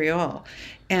Montreal.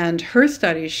 And her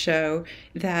studies show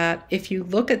that if you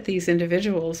look at these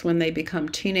individuals when they become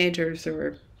teenagers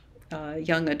or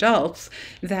young adults,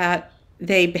 that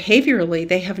behaviorally,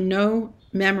 they have no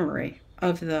memory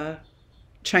of the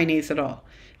Chinese at all.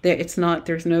 There's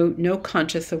no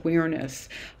conscious awareness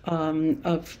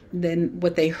of then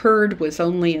what they heard was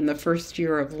only in the first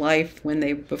year of life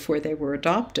before they were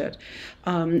adopted.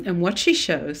 And what she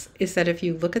shows is that if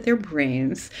you look at their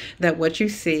brains, that what you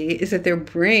see is that their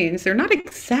brains, they're not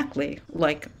exactly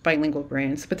like bilingual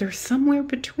brains, but they're somewhere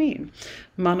between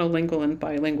monolingual and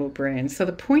bilingual brains. So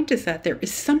the point is that there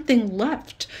is something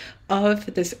left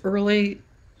of this early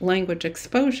language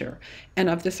exposure and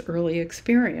of this early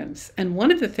experience. And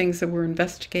one of the things that we're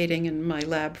investigating in my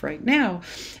lab right now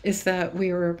is that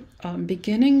we are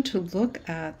beginning to look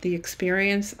at the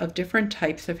experience of different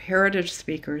types of heritage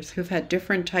speakers who've had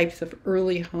different types of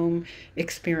early home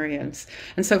experience.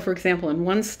 And so, for example, in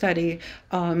one study,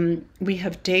 we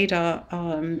have data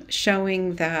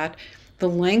showing that the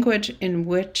language in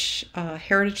which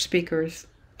heritage speakers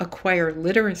acquire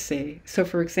literacy. So,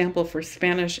 for example, for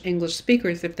Spanish English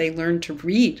speakers, if they learn to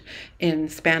read in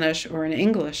Spanish or in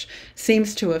English,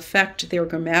 seems to affect their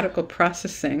grammatical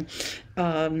processing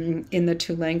in the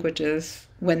two languages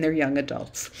when they're young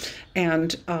adults.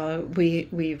 And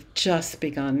we've just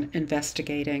begun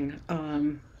investigating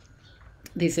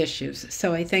these issues.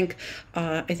 So I think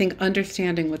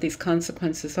understanding what these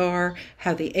consequences are,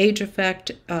 how the age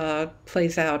effect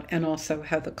plays out, and also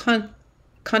how the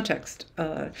context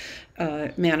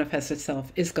manifests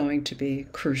itself is going to be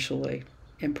crucially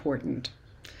important.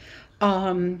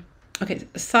 Okay,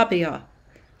 Sabia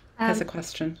has a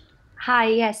question. Hi,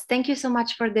 yes, thank you so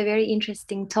much for the very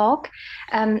interesting talk.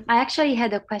 I actually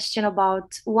had a question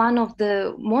about one of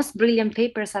the most brilliant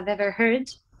papers I've ever heard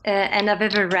and I've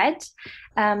ever read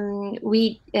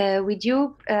with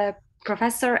you,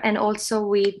 Professor, and also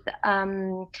with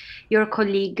your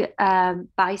colleague,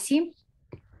 Baisi.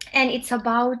 And it's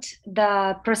about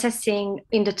the processing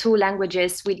in the two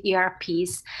languages with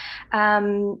ERPs.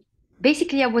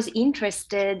 Basically, I was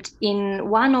interested in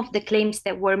one of the claims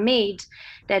that were made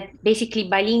that basically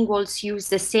bilinguals use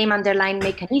the same underlying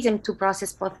mechanism to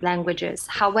process both languages.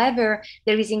 However,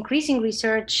 there is increasing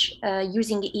research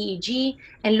using EEG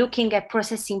and looking at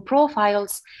processing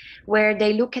profiles where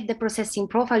they look at the processing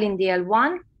profile in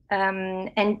DL1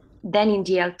 and then in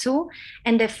DL2,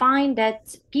 and they find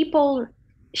that people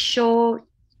show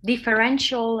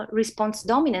differential response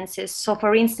dominances. So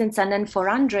for instance, an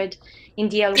N400 in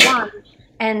DL1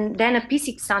 and then a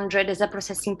P600 as a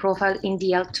processing profile in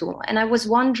DL2. And I was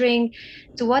wondering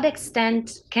to what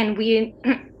extent can we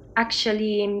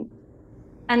actually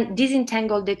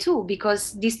disentangle the two,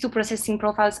 because these two processing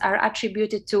profiles are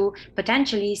attributed to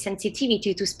potentially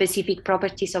sensitivity to specific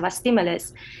properties of a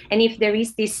stimulus. And if there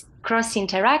is this cross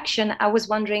interaction, I was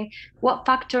wondering what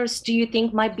factors do you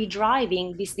think might be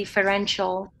driving this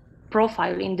differential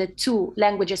profile in the two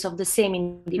languages of the same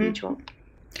individual?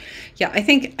 Yeah, I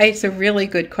think it's a really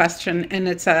good question, and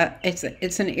it's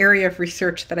an area of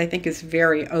research that I think is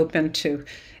very open to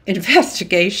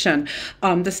investigation.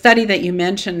 The study that you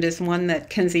mentioned is one that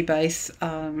Kenzie Bice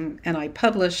and I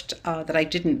published that I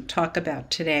didn't talk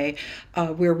about today,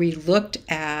 where we looked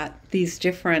at these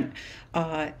different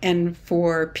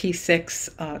N4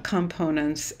 P6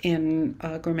 components in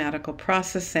grammatical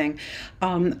processing.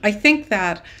 I think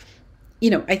that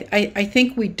I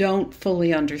think we don't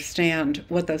fully understand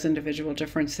what those individual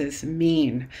differences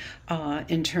mean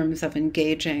in terms of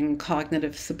engaging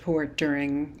cognitive support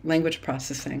during language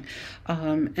processing.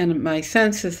 And my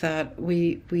sense is that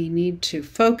we need to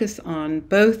focus on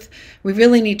both. We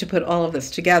really need to put all of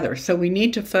this together. So we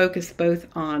need to focus both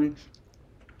on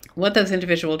what those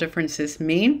individual differences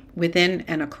mean within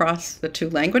and across the two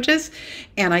languages.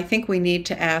 And I think we need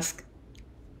to ask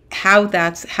how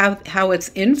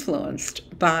it's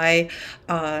influenced by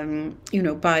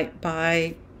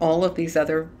by all of these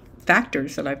other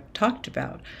factors that I've talked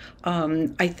about.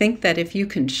 I think that if you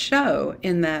can show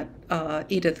in that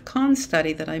Edith Kahn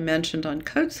study that I mentioned on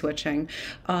code switching,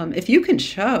 if you can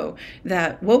show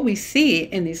that what we see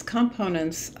in these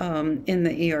components in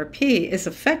the ERP is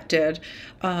affected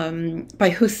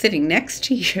by who's sitting next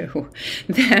to you,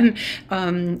 then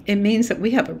it means that we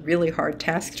have a really hard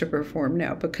task to perform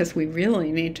now, because we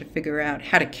really need to figure out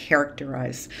how to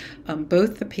characterize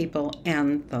both the people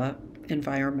and the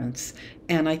environments.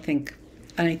 And I think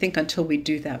until we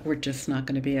do that, we're just not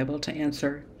going to be able to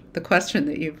answer the question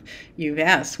that you've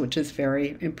asked, which is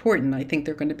very important. I think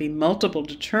there are going to be multiple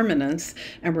determinants,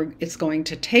 and it's going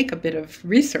to take a bit of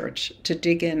research to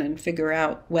dig in and figure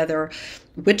out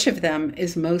which of them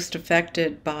is most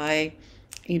affected by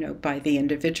the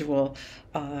individual,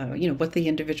 what the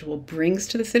individual brings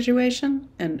to the situation,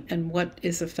 and what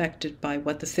is affected by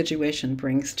what the situation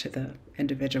brings to the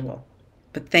individual.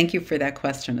 But thank you for that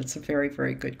question. It's a very,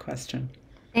 very good question.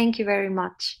 Thank you very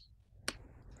much.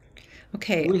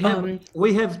 Okay.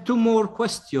 We have two more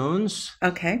questions.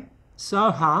 Okay.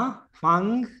 Saha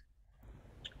Fang.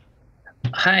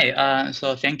 Hi.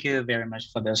 So thank you very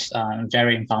much for this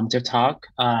very informative talk.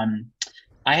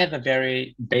 I have a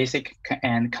very basic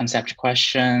and concept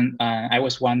question. I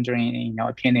was wondering, in your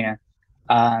opinion,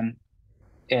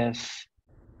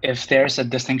 if there's a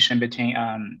distinction between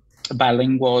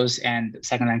bilinguals and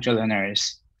second language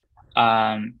learners,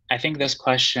 I think this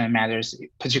question matters,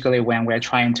 particularly when we're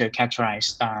trying to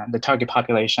characterize the target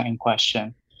population in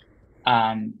question.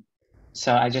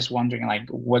 So I just wondering, like,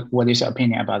 what is your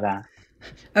opinion about that?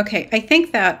 Okay, I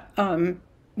think that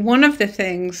one of the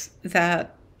things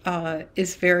that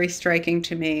is very striking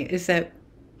to me is that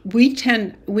we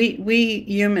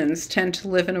humans tend to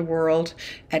live in a world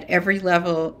at every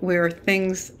level where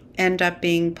things end up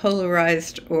being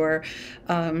polarized or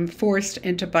forced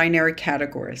into binary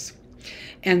categories.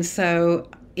 And so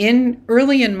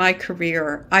early in my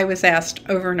career, I was asked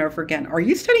over and over again, are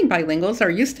you studying bilinguals?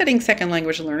 Are you studying second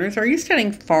language learners? Are you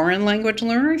studying foreign language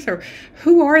learners? Or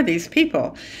who are these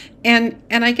people? And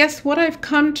I guess what I've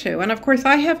come to, and of course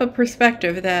I have a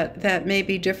perspective that may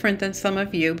be different than some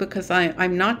of you, because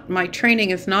my training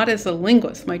is not as a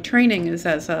linguist. My training is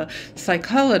as a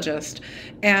psychologist.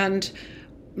 And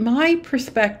my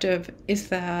perspective is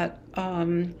that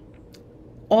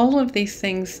all of these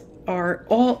things are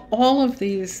all of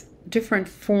these different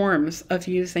forms of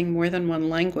using more than one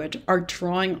language are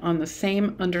drawing on the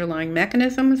same underlying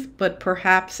mechanisms, but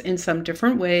perhaps in some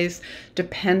different ways,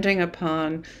 depending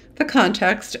upon the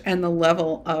context and the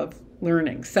level of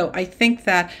learning. So I think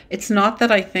that it's not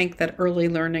that I think that early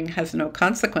learning has no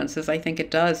consequences. I think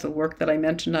it does. The work that I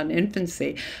mentioned on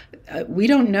infancy, we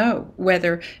don't know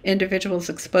whether individuals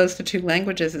exposed to two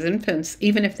languages as infants,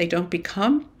 even if they don't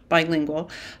become bilingual,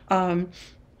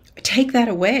 take that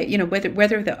away,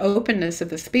 whether the openness of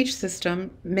the speech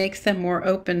system makes them more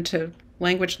open to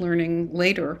language learning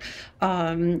later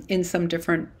in some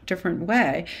different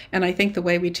way. And I think the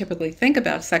way we typically think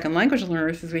about second language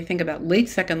learners is we think about late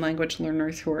second language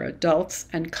learners who are adults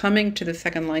and coming to the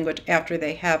second language after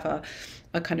they have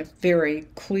a kind of very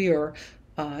clear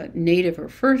native or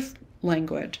first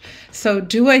language. So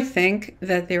do I think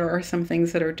that there are some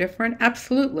things that are different?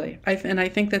 Absolutely. And I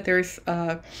think that there's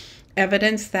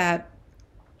evidence that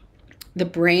the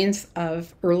brains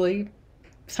of early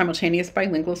simultaneous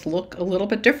bilinguals look a little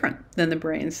bit different than the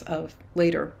brains of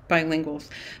later bilinguals.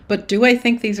 But do I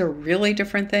think these are really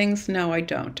different things? No, I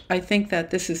don't. I think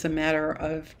that this is a matter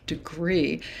of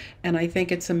degree, and I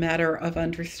think it's a matter of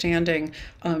understanding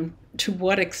to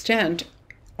what extent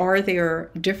are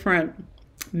there different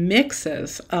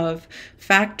mixes of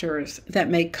factors that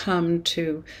may come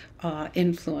to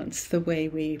influence the way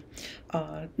we,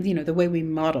 the way we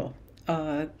model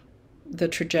the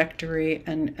trajectory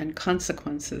and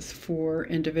consequences for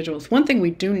individuals. One thing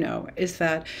we do know is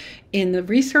that in the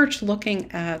research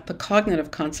looking at the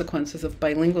cognitive consequences of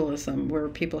bilingualism, where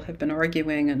people have been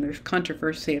arguing and there's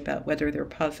controversy about whether there are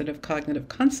positive cognitive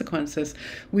consequences,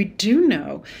 we do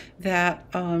know that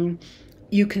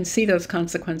you can see those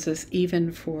consequences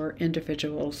even for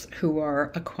individuals who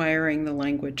are acquiring the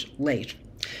language late.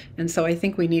 And so I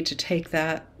think we need to take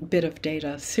that bit of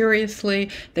data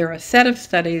seriously. There are a set of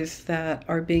studies that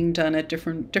are being done at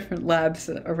different labs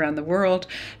around the world,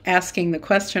 asking the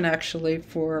question actually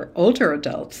for older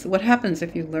adults, what happens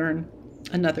if you learn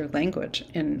another language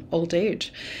in old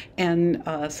age? And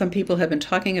some people have been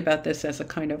talking about this as a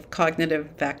kind of cognitive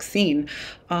vaccine.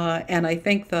 And I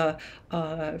think the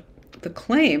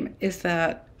claim is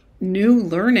that new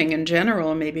learning in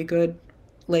general may be good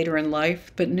later in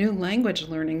life, but new language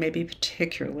learning may be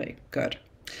particularly good.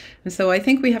 And so I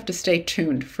think we have to stay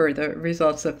tuned for the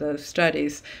results of those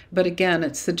studies. But again,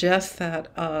 it suggests that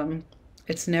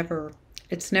it's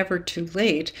never too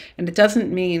late, and it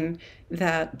doesn't mean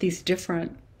that these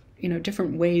different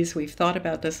ways we've thought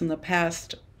about this in the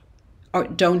past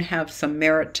don't have some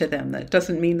merit to them. That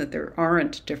doesn't mean that there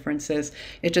aren't differences.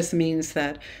 It just means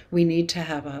that we need to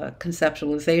have a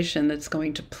conceptualization that's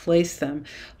going to place them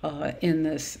in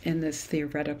this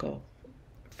theoretical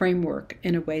framework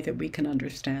in a way that we can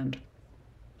understand.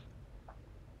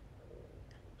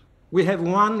 We have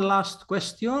one last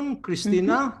question,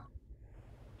 Christina.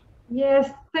 Mm-hmm.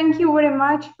 Yes, thank you very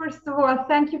much. First of all,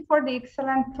 thank you for the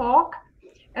excellent talk.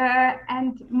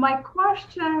 And my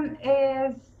question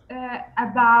is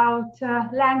about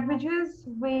languages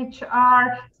which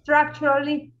are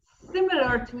structurally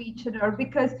similar to each other,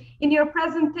 because in your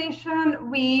presentation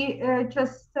we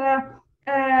just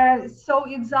saw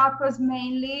examples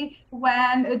mainly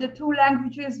when the two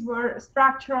languages were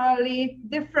structurally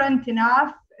different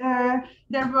enough.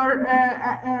 There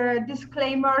were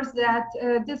disclaimers that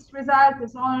this result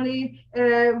is only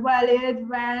valid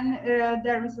when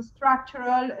there is a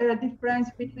structural difference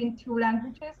between two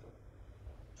languages.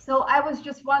 So I was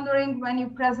just wondering, when you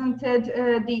presented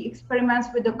the experiments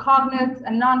with the cognate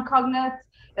and non-cognate,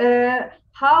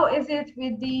 how is it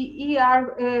with the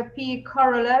ERP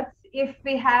correlates? If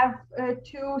we have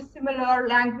two similar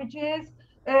languages,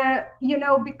 you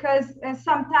know, because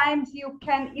sometimes you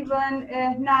can even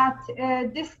not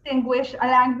distinguish a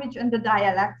language and the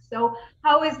dialect. So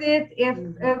how is it if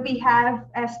we have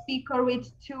a speaker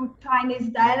with two Chinese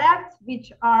dialects,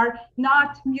 which are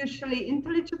not mutually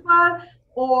intelligible,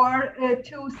 or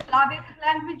two Slavic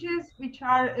languages, which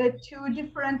are two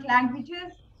different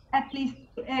languages, at least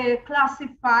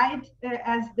classified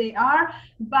as they are,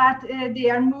 but they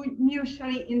are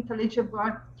mutually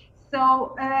intelligible.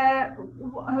 So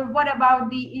what about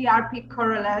the ERP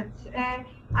correlates?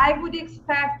 I would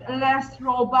expect a less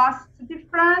robust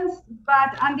difference,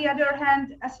 but on the other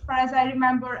hand, as far as I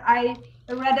remember, I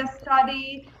read a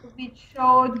study which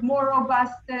showed more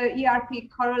robust ERP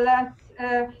correlates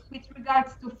with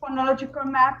regards to phonological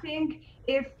mapping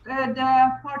if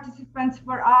the participants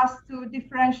were asked to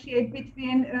differentiate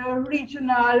between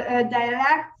regional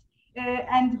dialects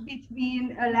and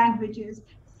between languages.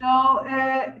 So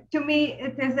to me,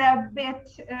 it is a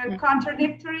bit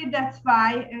contradictory. That's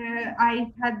why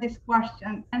I had this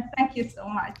question. And thank you so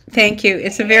much. Thank you.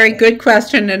 It's a very good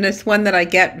question, and it's one that I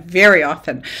get very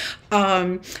often.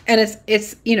 And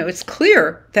it's you know, it's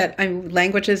clear that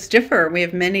languages differ. We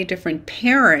have many different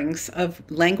pairings of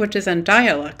languages and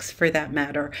dialects, for that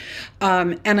matter.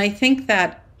 And I think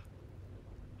that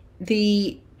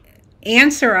the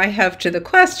answer I have to the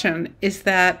question is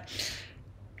that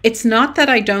it's not that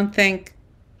I don't think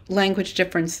language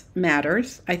difference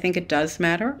matters. I think it does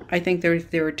matter. I think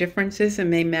there are differences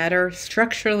and may matter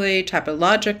structurally,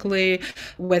 typologically,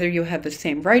 whether you have the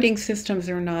same writing systems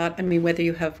or not. I mean, whether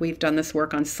you have, we've done this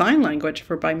work on sign language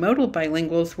for bimodal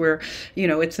bilinguals where, you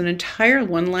know, it's an entire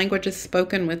one language is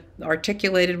spoken with,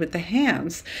 articulated with the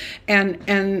hands.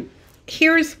 And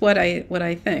here's what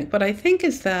I think. What I think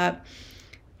is that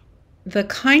the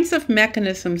kinds of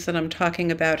mechanisms that I'm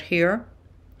talking about here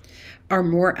are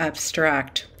more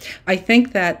abstract. I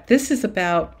think that this is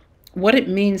about what it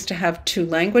means to have two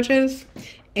languages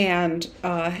and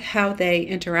how they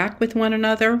interact with one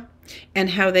another and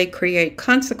how they create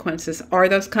consequences. Are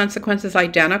those consequences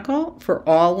identical for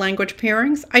all language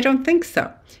pairings? I don't think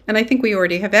so. And I think we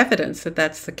already have evidence that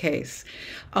that's the case.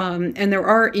 And there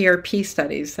are ERP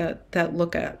studies that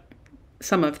look at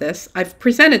some of this. I've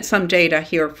presented some data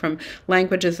here from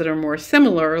languages that are more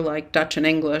similar, like Dutch and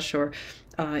English, or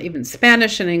even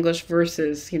Spanish and English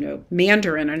versus, you know,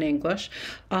 Mandarin and English.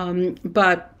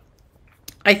 But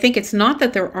I think it's not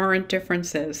that there aren't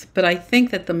differences, but I think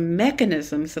that the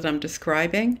mechanisms that I'm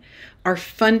describing are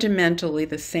fundamentally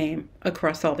the same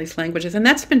across all these languages. And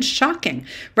that's been shocking,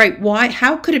 right? Why?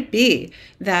 How could it be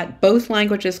that both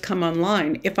languages come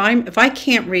online? If I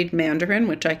can't read Mandarin,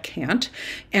 which I can't,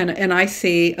 and I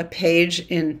see a page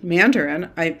in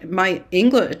Mandarin, my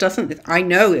English, it doesn't, I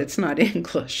know it's not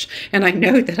English, and I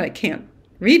know that I can't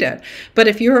read it. But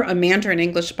if you're a Mandarin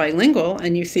English bilingual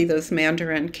and you see those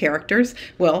Mandarin characters,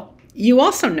 well, you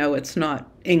also know it's not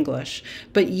English.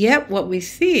 But yet what we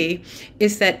see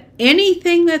is that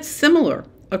anything that's similar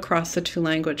across the two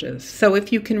languages, so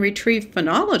if you can retrieve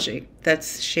phonology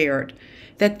that's shared,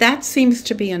 that seems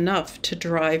to be enough to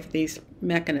drive these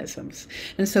mechanisms.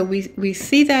 And so we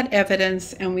see that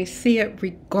evidence, and we see it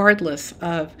regardless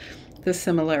of the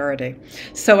similarity.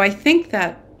 So I think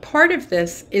that part of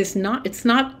this is not, it's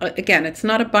not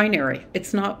a binary.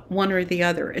 It's not one or the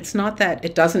other. It's not that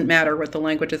it doesn't matter what the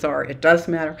languages are. It does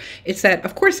matter. It's that,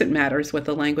 of course, it matters what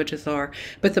the languages are.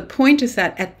 But the point is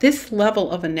that at this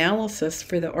level of analysis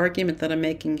for the argument that I'm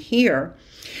making here,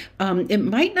 it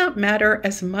might not matter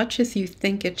as much as you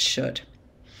think it should.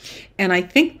 And I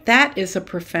think that is a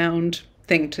profound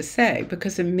thing to say,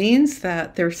 because it means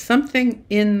that there's something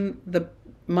in the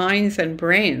minds and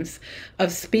brains of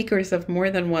speakers of more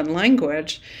than one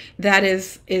language that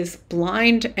is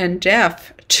blind and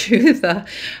deaf to the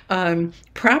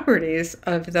properties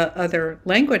of the other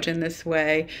language in this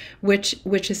way, which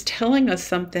is telling us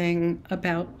something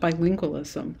about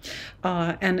bilingualism.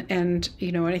 And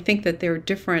you know, I think that there are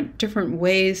different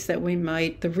ways that we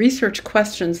might, the research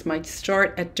questions might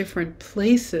start at different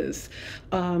places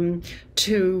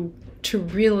to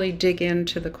really dig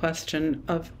into the question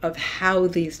of how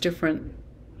these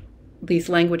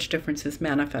language differences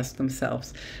manifest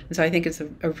themselves. And so I think it's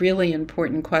a really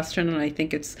important question, and I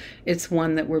think it's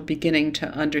one that we're beginning to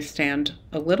understand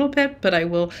a little bit. But I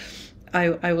will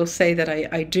say that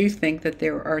I do think that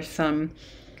there are some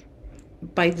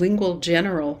bilingual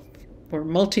general or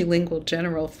multilingual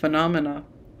general phenomena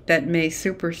that may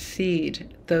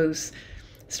supersede those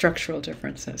structural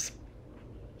differences.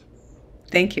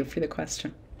 Thank you for the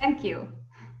question. Thank you.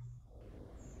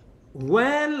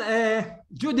 Well,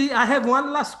 Judy, I have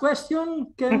one last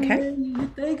question. Can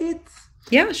you take it?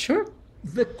 Yeah, sure.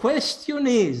 The question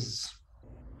is,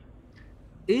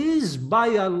 is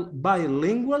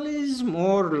bilingualism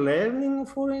or learning a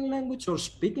foreign language or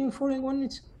speaking foreign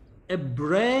language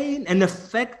an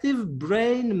effective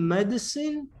brain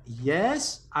medicine?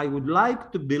 Yes, I would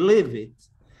like to believe it.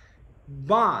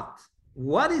 But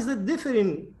what is the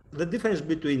difference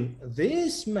between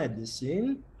this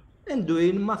medicine and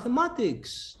doing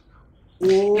mathematics?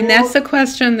 And that's the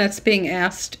question that's being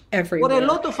asked everywhere. Or a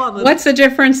lot of other. What's the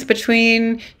difference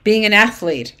between being an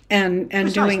athlete and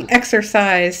doing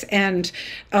exercise and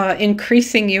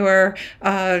increasing your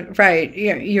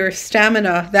your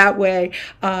stamina that way?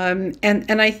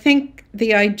 And I think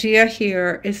the idea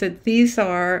here is that these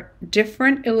are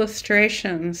different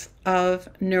illustrations of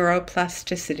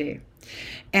neuroplasticity.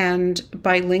 And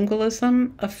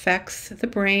bilingualism affects the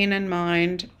brain and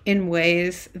mind in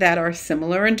ways that are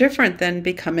similar and different than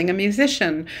becoming a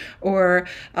musician or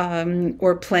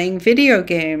playing video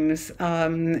games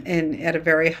at a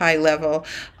very high level,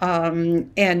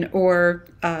 or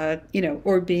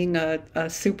being a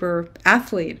super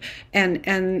athlete.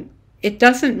 And it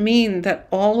doesn't mean that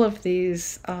all of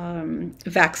these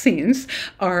vaccines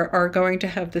are going to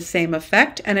have the same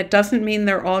effect, and it doesn't mean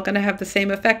they're all going to have the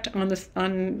same effect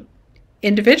on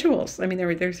individuals. I mean,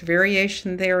 there's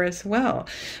variation there as well.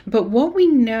 But what we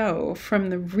know from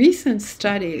the recent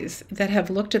studies that have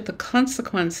looked at the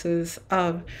consequences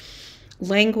of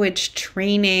language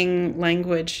training,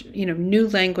 new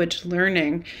language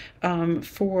learning,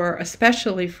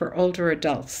 especially for older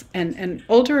adults. And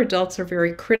older adults are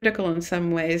very critical in some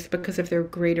ways because of their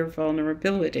greater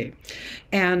vulnerability.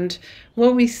 And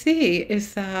what we see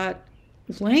is that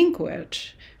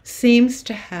language seems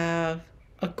to have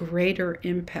a greater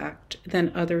impact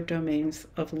than other domains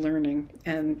of learning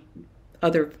and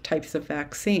other types of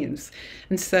vaccines.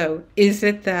 And so is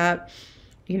it that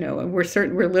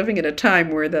we're living at a time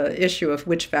where the issue of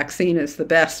which vaccine is the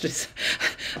best is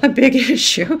a big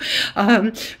issue.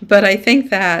 But I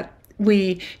think that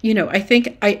I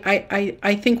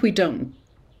think we don't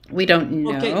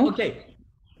know. Okay.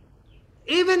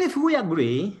 Even if we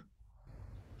agree,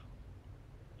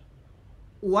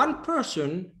 one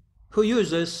person who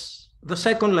uses the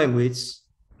second language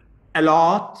a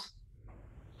lot,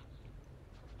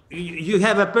 you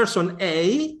have a person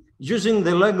A using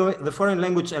the foreign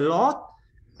language a lot,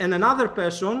 and another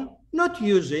person not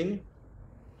using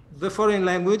the foreign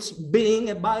language,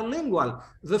 being a bilingual.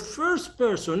 The first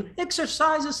person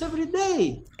exercises every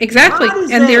day. Exactly.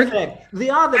 And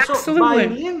the other, absolutely. So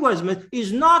bilingualism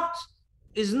is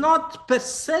not per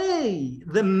se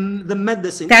the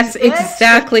medicine. That's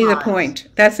exactly the point.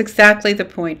 That's exactly the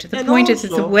point. The point is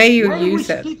it's the way you use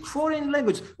it. When we speak foreign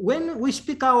language, when we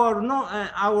speak our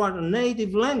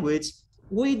native language,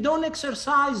 we don't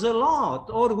exercise a lot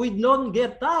or we don't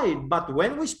get tired. But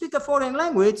when we speak a foreign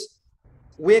language,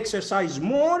 we exercise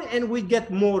more and we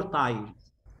get more tired.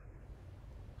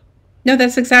 No,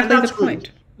 that's exactly the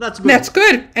point. That's good. That's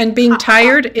good. And being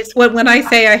tired is when I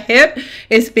say a hit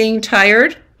is being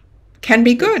tired can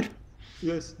be good.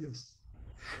 Yes.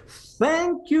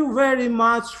 Thank you very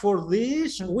much for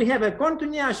this. We have a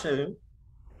continuation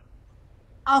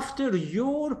after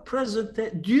your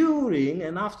presentation, during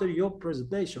and after your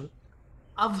presentation.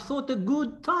 I've thought a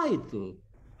good title.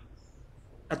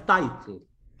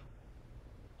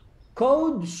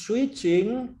 Code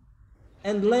switching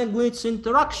and language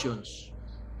interactions.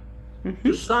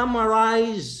 To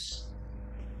summarize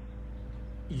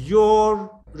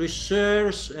your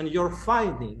research and your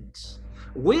findings.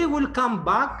 We will come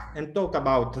back and talk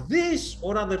about this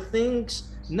or other things.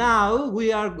 Now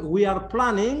we are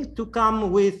planning to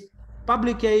come with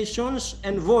publications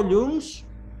and volumes,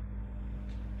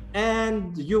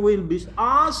 and you will be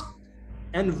asked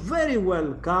and very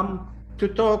welcome to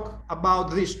talk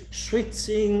about this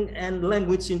switching and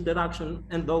language interaction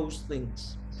and those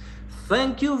things.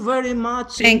 Thank you very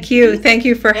much. Thank you. Thank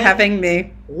you for having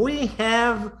me. We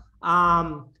have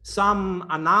some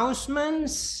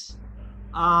announcements.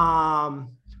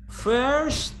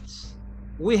 First,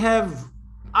 we have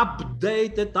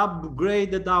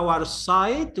upgraded our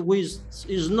site, which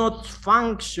is not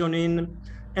functioning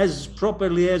as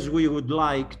properly as we would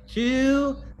like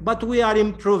to, but we are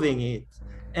improving it.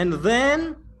 And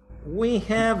then we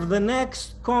have the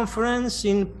next conference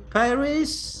in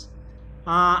Paris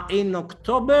in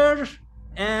October,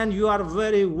 and you are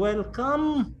very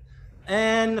welcome.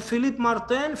 And Philippe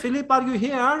Martin, Philippe, are you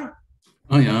here?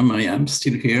 I am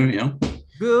still here, yeah.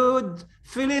 Good.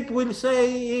 Philippe will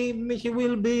say he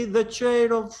will be the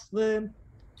chair of the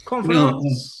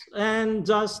conference, and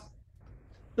just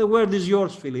the word is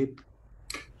yours, Philippe.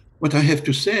 what I have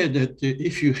to say that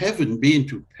if you haven't been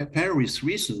to Paris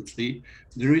recently,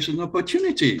 there is an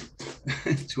opportunity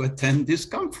to attend this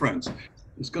conference.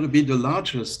 It's going to be the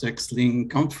largest ExLing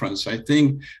conference. I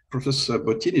think Professor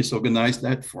Bottinis organized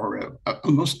that for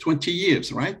almost 20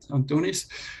 years, right, Antonis?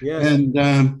 Yes. And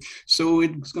so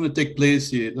it's going to take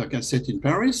place, like I said, in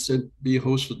Paris, and be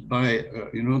hosted by,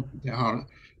 there are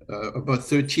about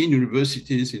 13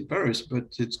 universities in Paris, but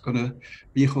it's going to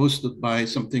be hosted by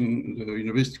something, the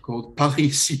university called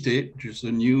Paris-Cité, which is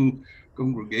a new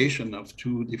congregation of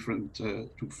two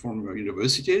former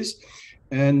universities.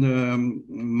 And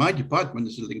my department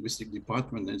is a linguistic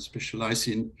department and specializes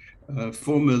in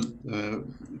formal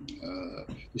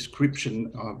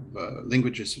description of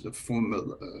languages with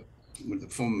a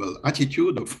formal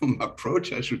attitude, or formal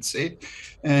approach, I should say.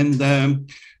 And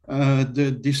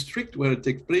the district where it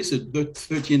takes place, the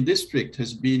 13th district,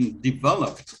 has been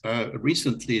developed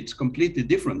recently. It's completely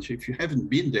different. If you haven't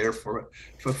been there for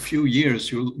a few years,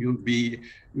 you'll be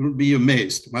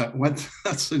amazed.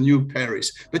 That's a new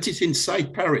Paris, but it's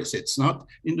inside Paris. It's not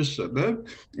in the suburb.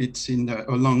 It's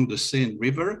along the Seine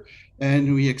River,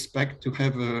 and we expect to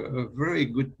have a very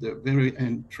good, very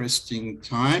interesting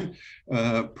time.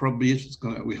 Probably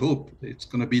we hope it's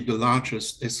going to be the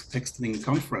largest ExLing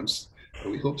conference.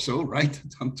 We hope so, right,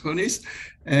 Antonis?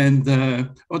 And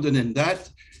other than that,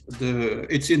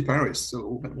 it's in Paris.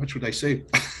 So what should I say?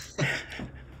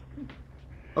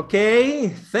 Okay,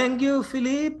 thank you,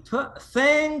 Philippe.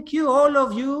 Thank you, all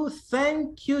of you.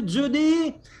 Thank you,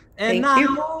 Judy. And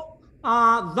now,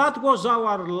 that was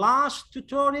our last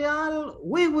tutorial.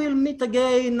 We will meet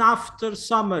again after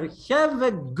summer. Have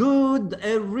a good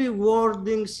and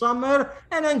rewarding summer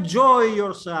and enjoy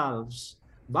yourselves.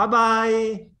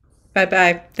 Bye-bye.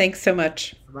 Bye-bye. Thanks so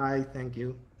much. Bye. Thank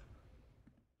you.